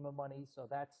with FEMA money. So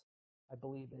that's, I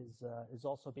believe, is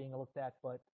also being looked at.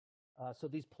 But so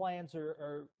these plans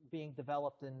are being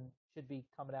developed and should be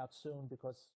coming out soon,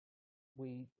 because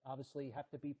we obviously have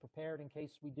to be prepared in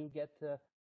case we do get to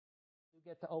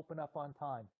open up on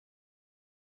time.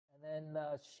 And then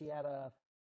she had a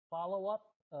follow-up,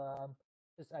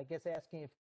 just I guess asking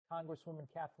if Congresswoman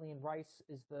Kathleen Rice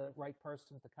is the right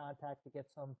person to contact to get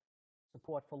some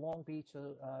support for Long Beach,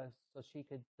 so she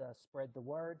could spread the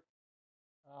word.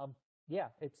 Yeah,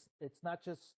 it's not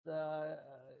just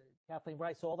Kathleen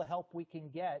Rice. All the help we can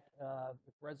get,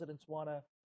 if residents want to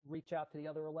reach out to the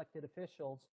other elected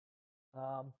officials,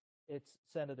 it's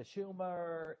Senator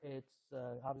Schumer, it's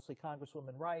obviously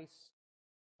Congresswoman Rice,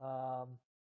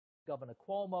 Governor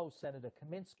Cuomo, Senator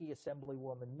Kaminsky,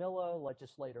 Assemblywoman Miller,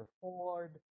 Legislator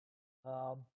Ford,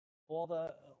 all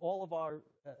of our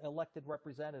elected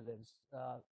representatives.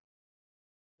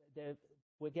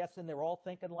 We're guessing they're all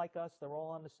thinking like us. They're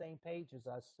all on the same page as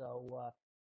us. So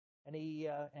any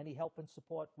help and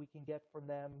support we can get from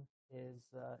them is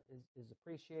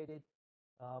appreciated.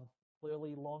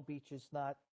 Clearly, Long Beach is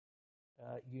not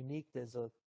unique. There's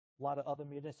a lot of other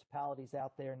municipalities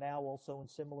out there now also in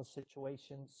similar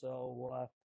situations. So a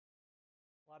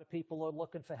lot of people are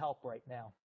looking for help right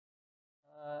now.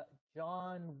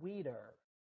 John Weeder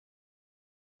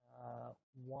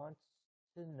wants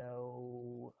to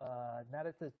know, now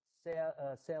that the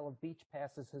sale of beach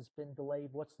passes has been delayed,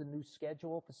 what's the new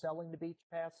schedule for selling the beach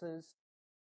passes?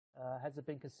 Has it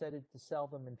been considered to sell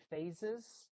them in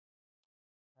phases?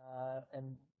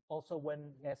 And also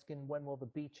asking when will the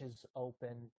beaches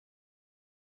open?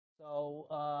 So,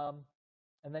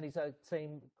 and then he's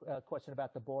same question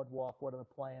about the boardwalk. What are the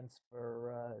plans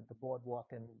for the boardwalk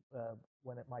and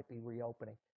when it might be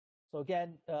reopening? So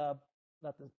again,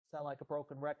 not to sound like a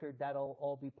broken record, that'll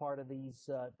all be part of these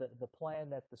the plan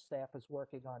that the staff is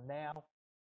working on now.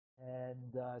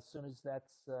 And as soon as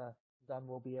that's done,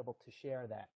 we'll be able to share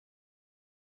that.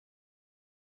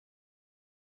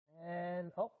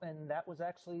 And that was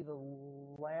actually the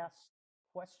last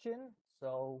question.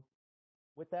 So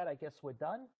with that, I guess we're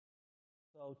done.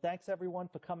 So thanks everyone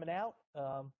for coming out.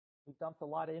 We dumped a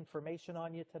lot of information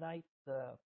on you tonight,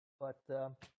 but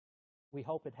we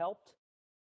hope it helped.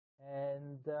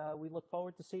 And we look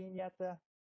forward to seeing you at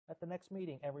the next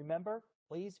meeting. And remember,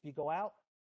 please, if you go out,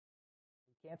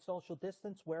 you can't social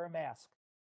distance, wear a mask.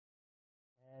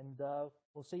 And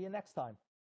we'll see you next time.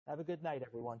 Have a good night,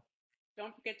 everyone.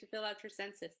 Don't forget to fill out your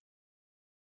census.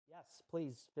 Yes,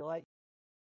 please fill out